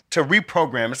to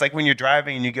reprogram. It's like when you're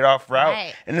driving and you get off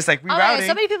route, and it's like rerouting.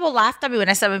 So many people laughed at me when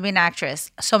I said I'm being an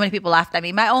actress. So many people laughed at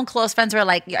me. My own close friends were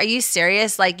like, "Are you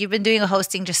serious? Like, you've been doing a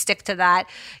hosting, just stick to that.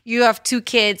 You have 2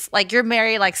 kids, like you're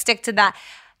married, like stick to that."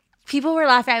 People were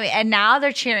laughing at me, and now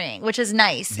they're cheering, which is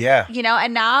nice. Yeah. You know,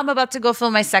 and now I'm about to go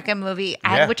film my second movie,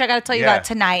 which I got to tell you about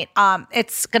tonight.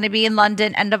 It's going to be in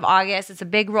London, end of August. It's a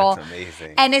big role. That's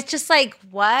amazing. And it's just like,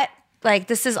 what? Like,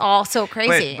 this is all so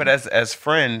crazy. But as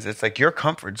friends, it's like your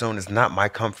comfort zone is not my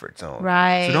comfort zone.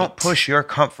 Right. So don't push your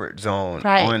comfort zone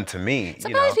onto me.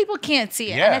 Sometimes people can't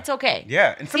see it, and it's okay.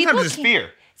 Yeah, and sometimes it's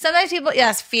fear. Sometimes people,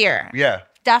 fear. Yeah.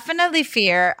 Definitely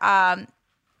fear.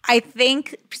 I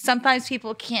think sometimes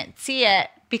people can't see it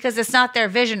because it's not their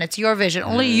vision. It's your vision.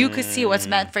 Only you could see what's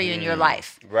meant for you in your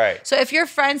life. Right. So if your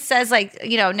friend says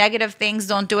negative things,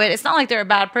 don't do it. It's not like they're a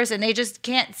bad person. They just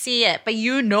can't see it. But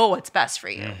you know what's best for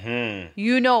you. Mm-hmm.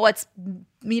 You know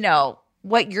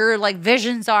what your like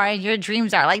visions are and your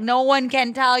dreams are. Like no one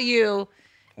can tell you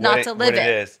not to live it.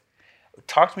 It is.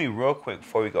 Talk to me real quick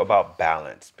before we go about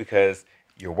balance, because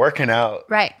you're working out.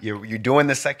 Right. You're doing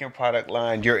the second product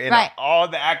line. You're in all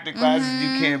the acting classes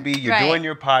you can be. You're doing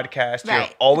your podcast. You're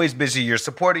always busy. You're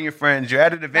supporting your friends. You're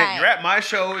at an event. You're at my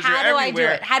shows. You're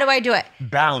everywhere. How do I do it?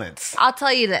 Balance. I'll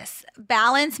tell you this.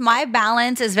 My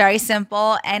balance is very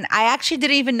simple. And I actually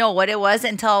didn't even know what it was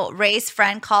until Ray's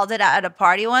friend called it out at a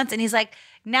party once. And he's like,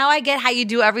 now I get how you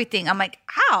do everything. I'm like,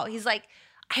 how? He's like,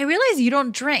 I realize you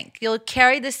don't drink. You'll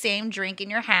carry the same drink in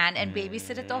your hand and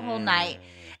babysit it the whole night.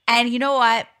 And you know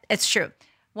what? It's true.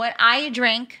 When I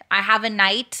drink, I have a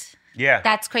night. Yeah.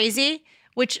 That's crazy,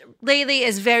 which lately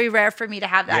is very rare for me to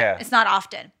have that. Yeah. It's not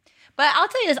often. But I'll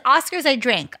tell you this, Oscars, I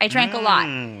drank a lot.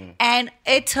 And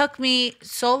it took me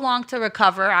so long to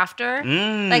recover after.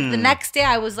 Like the next day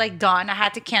I was like done. I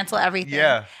had to cancel everything.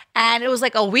 Yeah. And it was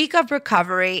like a week of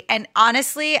recovery. And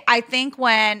honestly, I think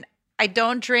when I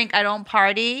don't drink, I don't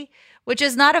party, which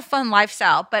is not a fun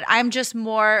lifestyle, but I'm just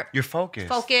more... You're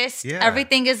focused. Yeah.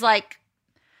 Everything is like,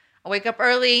 I wake up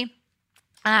early,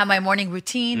 I have my morning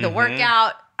routine, the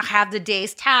workout, I have the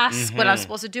day's tasks, what I'm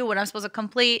supposed to do, what I'm supposed to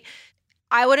complete.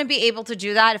 I wouldn't be able to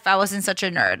do that if I wasn't such a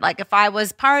nerd. Like if I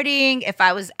was partying, if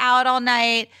I was out all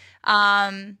night,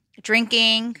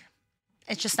 drinking,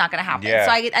 it's just not going to happen. Yeah.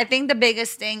 So I think the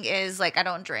biggest thing is like I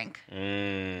don't drink.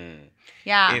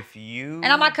 Yeah. And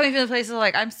I'm not coming from the places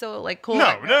like I'm so like cool.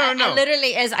 No. It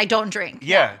literally is I don't drink.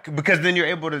 Yeah, because then you're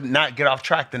able to not get off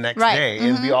track the next day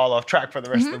and be all off track for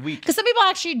the rest of the week. Because some people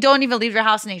actually don't even leave their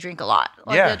house and they drink a lot.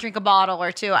 Like they'll drink a bottle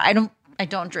or two. I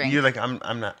don't drink. You're like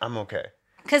I'm okay.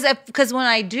 Because when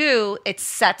I do, it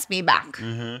sets me back.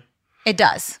 It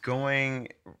does.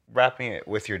 Wrapping it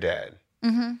with your dad.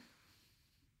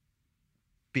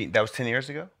 That was 10 years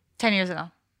ago? 10 years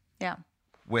ago. Yeah.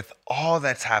 With all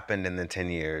that's happened in the 10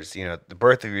 years, the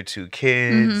birth of your 2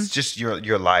 kids, just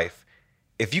your life,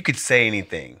 if you could say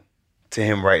anything to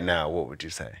him right now, what would you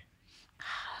say?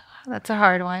 That's a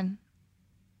hard one.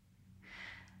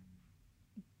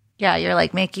 Yeah, you're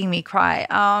like making me cry.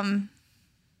 I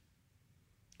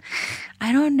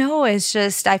don't know. It's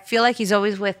just, I feel like he's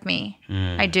always with me.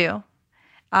 I do.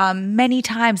 Many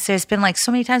times, there's been like so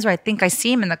many times where I think I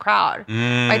see him in the crowd.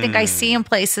 I think I see him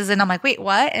places and I'm like, wait,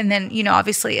 what? And then,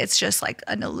 obviously it's just like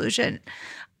an illusion.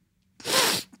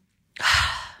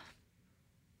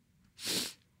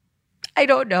 I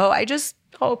don't know. I just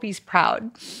hope he's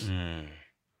proud.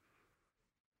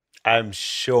 I'm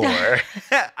sure.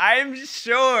 I'm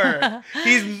sure.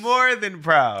 He's more than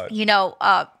proud.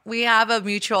 We have a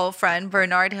mutual friend,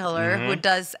 Bernard Hiller, who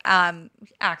does acting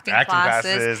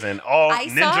classes and all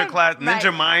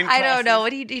ninja mind classes. I don't know.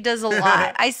 He does a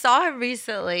lot. I saw him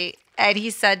recently and he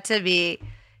said to me,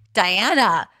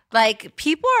 Diana, like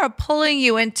people are pulling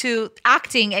you into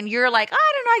acting and you're like,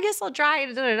 I don't know, I guess I'll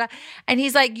try. And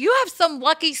he's like, you have some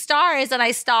lucky stars. And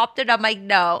I stopped and I'm like,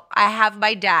 no, I have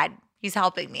my dad. He's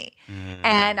helping me.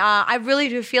 And I really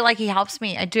do feel like he helps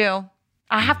me. I do.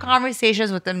 I have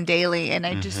conversations with him daily, and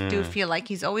I just do feel like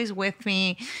he's always with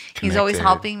me. Connected. He's always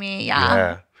helping me.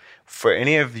 Yeah. For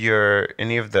any of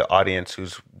the audience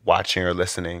who's watching or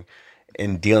listening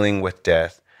in dealing with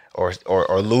death or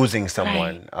losing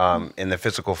someone in the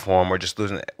physical form or just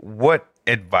losing, what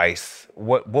advice,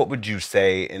 what would you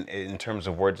say in terms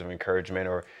of words of encouragement,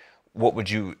 or what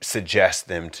would you suggest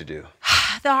them to do?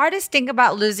 The hardest thing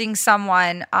about losing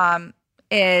someone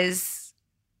is,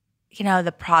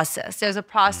 the process. There's a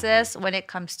process when it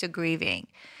comes to grieving.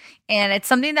 And it's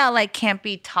something that like can't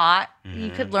be taught. You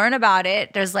could learn about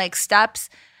it. There's like steps.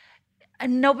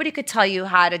 And nobody could tell you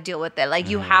how to deal with it. Like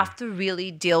you have to really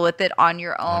deal with it on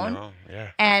your own. Yeah.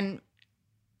 And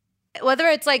whether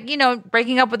it's like,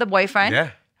 breaking up with a boyfriend.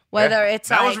 Yeah. Whether it's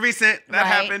that like, was recent. That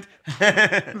happened.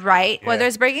 Right. Yeah. Whether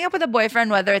it's breaking up with a boyfriend,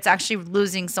 whether it's actually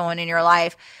losing someone in your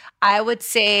life, I would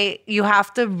say you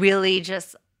have to really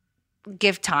just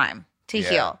give time to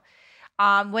heal.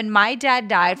 When my dad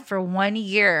died for 1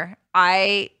 year,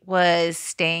 I was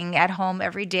staying at home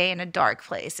every day in a dark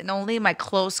place, and only my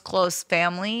close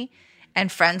family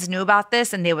and friends knew about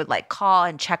this, and they would like call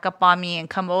and check up on me and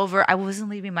come over. I wasn't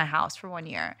leaving my house for 1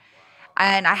 year.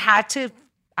 And I had to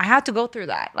go through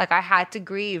that. Like, I had to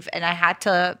grieve, and I had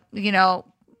to,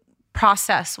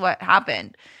 process what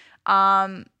happened.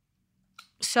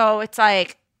 So it's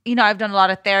like, I've done a lot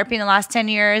of therapy in the last 10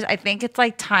 years. I think it's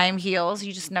like time heals.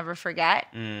 You just never forget.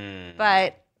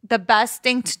 But the best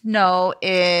thing to know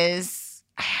is,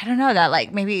 I don't know, that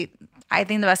like maybe I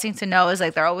think the best thing to know is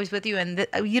like they're always with you, and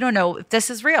you don't know if this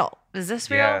is real. Is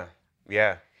this real?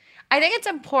 Yeah. I think it's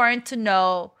important to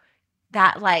know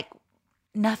that like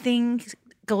nothing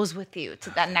goes with you to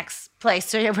that next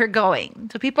place where we're going.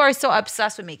 So people are so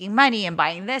obsessed with making money and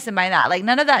buying this and buying that. Like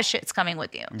none of that shit's coming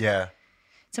with you. Yeah.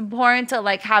 It's important to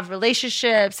like have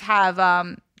relationships, have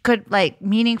good like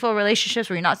meaningful relationships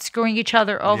where you're not screwing each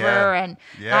other over and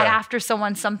not after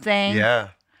someone something. Yeah.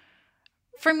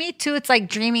 For me too, it's like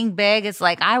dreaming big. It's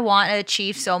like I want to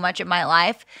achieve so much in my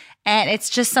life, and it's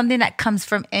just something that comes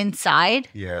from inside.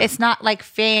 Yeah. It's not like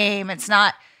fame. It's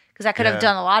not because I could have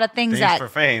done a lot of things for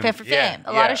fame. For fame.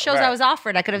 A lot of shows I was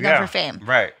offered I could have done for fame.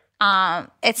 Right.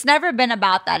 It's never been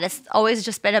about that. It's always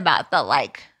just been about the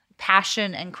like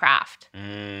passion and craft.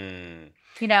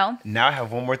 Now I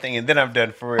have one more thing, and then I'm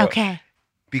done for real. Okay.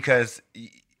 Because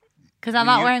I'm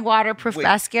not wearing waterproof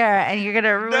mascara, and you're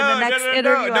gonna ruin the next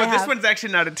interview. No, this one's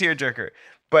actually not a tearjerker.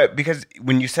 But because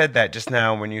when you said that just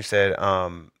now, when you said,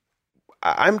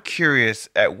 I'm curious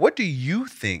at what do you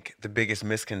think the biggest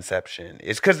misconception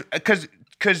is?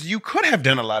 Because you could have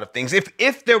done a lot of things.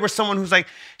 If there was someone who's like,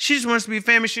 she just wants to be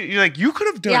famous, you're like, you could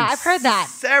have done I've heard that.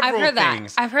 Several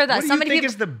things. I've heard that. What do you think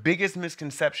is the biggest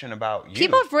misconception about you?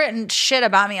 People have written shit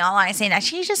about me online saying that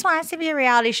she just wants to be a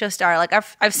reality show star. Like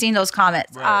I've seen those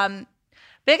comments. Right.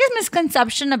 Biggest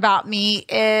misconception about me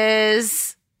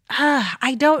is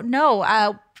I don't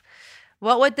know.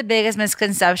 What would the biggest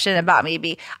misconception about me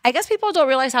be? I guess people don't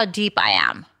realize how deep I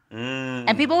am.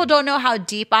 And people don't know how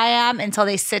deep I am until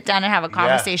they sit down and have a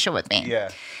conversation with me. Yeah.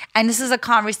 And this is a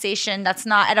conversation that's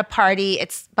not at a party.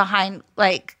 It's behind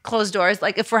like closed doors.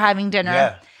 Like if we're having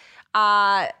dinner.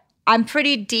 Yeah. I'm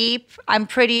pretty deep. I'm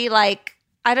pretty like,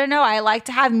 I don't know. I like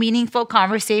to have meaningful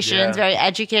conversations, very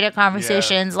educated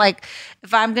conversations. Like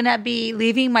if I'm going to be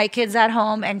leaving my kids at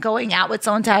home and going out with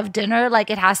someone to have dinner, like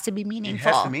it has to be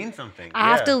meaningful. It has to mean something. I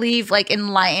have to leave like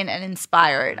enlightened and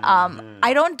inspired.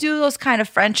 I don't do those kind of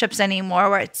friendships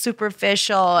anymore where it's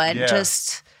superficial and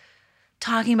just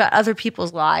talking about other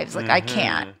people's lives. Like I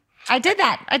can't. I did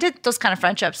that. I did those kind of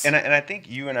friendships. And I think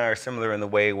you and I are similar in the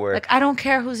way where like I don't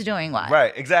care who's doing what.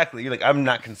 Right, exactly. You're like, I'm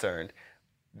not concerned.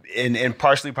 And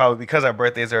partially probably because our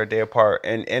birthdays are a day apart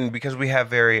and because we have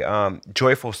very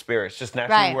joyful spirits. Just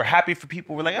naturally we're happy for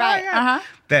people. We're like,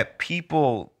 that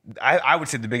people, I would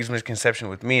say the biggest misconception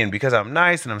with me, and because I'm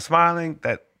nice and I'm smiling,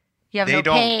 that you have no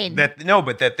pain. But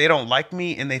that they don't like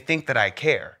me and they think that I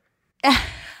care.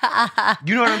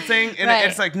 You know what I'm saying? And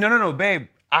it's like, no, babe.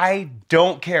 I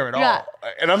don't care at all.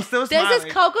 And I'm still smiling. There's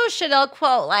this Coco Chanel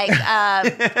quote, like,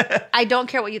 I don't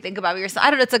care what you think about yourself.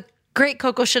 I don't know, it's a great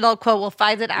Coco Chanel quote. We'll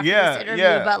find it after this interview.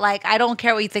 But like, I don't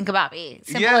care what you think about me.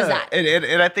 Simple as that.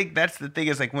 And I think that's the thing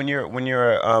is like when you're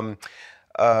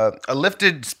a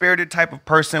lifted, spirited type of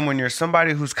person, when you're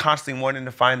somebody who's constantly wanting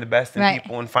to find the best in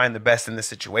people and find the best in the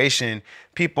situation,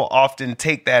 people often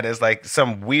take that as like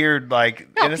some weird like.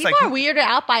 No, and it's people like, are weirded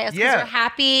out by us because we're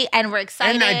happy and we're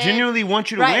excited. And I genuinely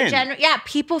want you to win.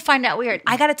 People find that weird.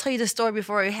 I got to tell you the story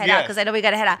before we head out because I know we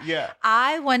got to head out. Yeah.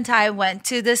 I one time went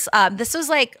to this. This was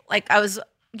like I was.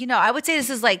 I would say this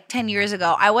is like 10 years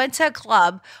ago. I went to a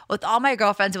club with all my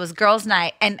girlfriends. It was girls'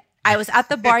 night, and I was at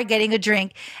the bar getting a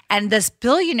drink, and this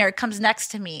billionaire comes next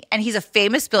to me, and he's a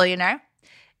famous billionaire.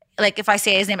 Like if I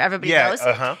say his name, everybody knows.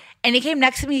 And he came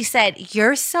next to me. He said,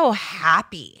 "You're so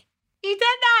happy." He did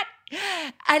that,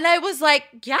 and I was like,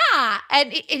 "Yeah."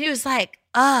 And he was like,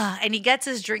 and he gets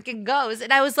his drink and goes,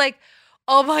 and I was like,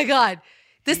 "Oh my God."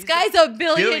 This guy's a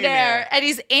billionaire and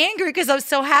he's angry because I'm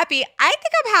so happy. I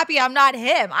think I'm happy I'm not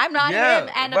him. I'm not him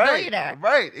and a billionaire.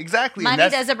 Right, exactly. Money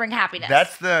doesn't bring happiness.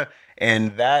 That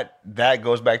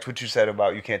goes back to what you said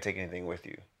about you can't take anything with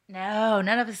you. No,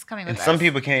 none of this is coming with us. And some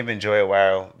people can't even enjoy it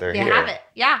while they're here. You have it,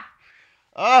 yeah.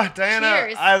 Oh, Diana,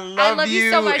 Cheers. I love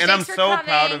you so much. and Thanks I'm so coming.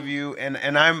 proud of you. And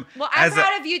I'm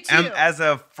proud of you too. As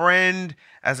a friend,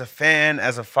 as a fan,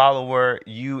 as a follower,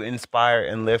 you inspire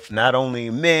and lift not only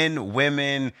men,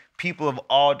 women, people of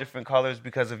all different colors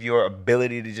because of your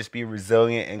ability to just be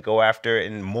resilient and go after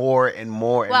it and more and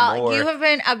more and more. Well, you have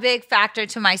been a big factor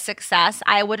to my success.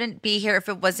 I wouldn't be here if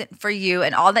it wasn't for you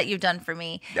and all that you've done for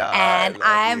me. And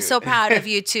I'm so proud of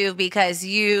you too, because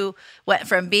you went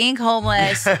from being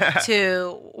homeless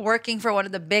to working for one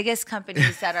of the biggest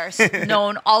companies that are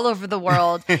known all over the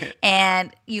world.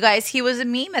 And you guys, he was a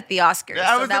meme at the Oscars.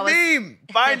 That was a meme.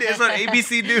 Find it. It's on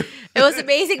ABC News. It was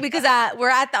amazing because we're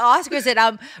at the Oscars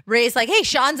and Ray's like, hey,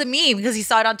 Sean's a meme, because he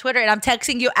saw it on Twitter, and I'm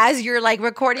texting you as you're like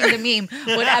recording the meme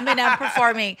with Eminem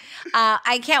performing.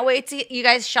 I can't wait to, you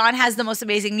guys, Sean has the most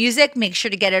amazing music. Make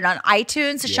sure to get it on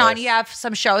iTunes. So yes. Sean, you have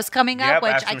some shows coming up.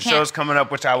 Which I have some shows coming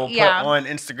up, which I will put on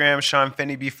Instagram, Sean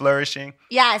Finney Be Flourishing.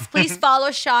 Yes, please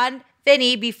follow Sean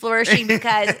Finney Be Flourishing,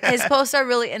 because his posts are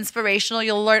really inspirational.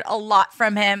 You'll learn a lot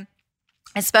from him,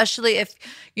 especially if,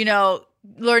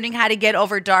 learning how to get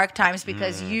over dark times,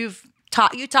 because you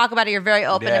talk about it. You're very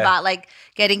open about like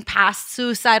getting past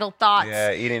suicidal thoughts.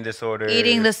 Yeah, eating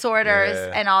disorders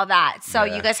and all that. So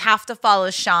you guys have to follow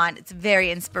Sean. It's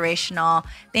very inspirational.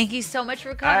 Thank you so much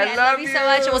for coming. I love you so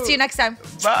much. We'll see you next time.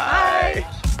 Bye.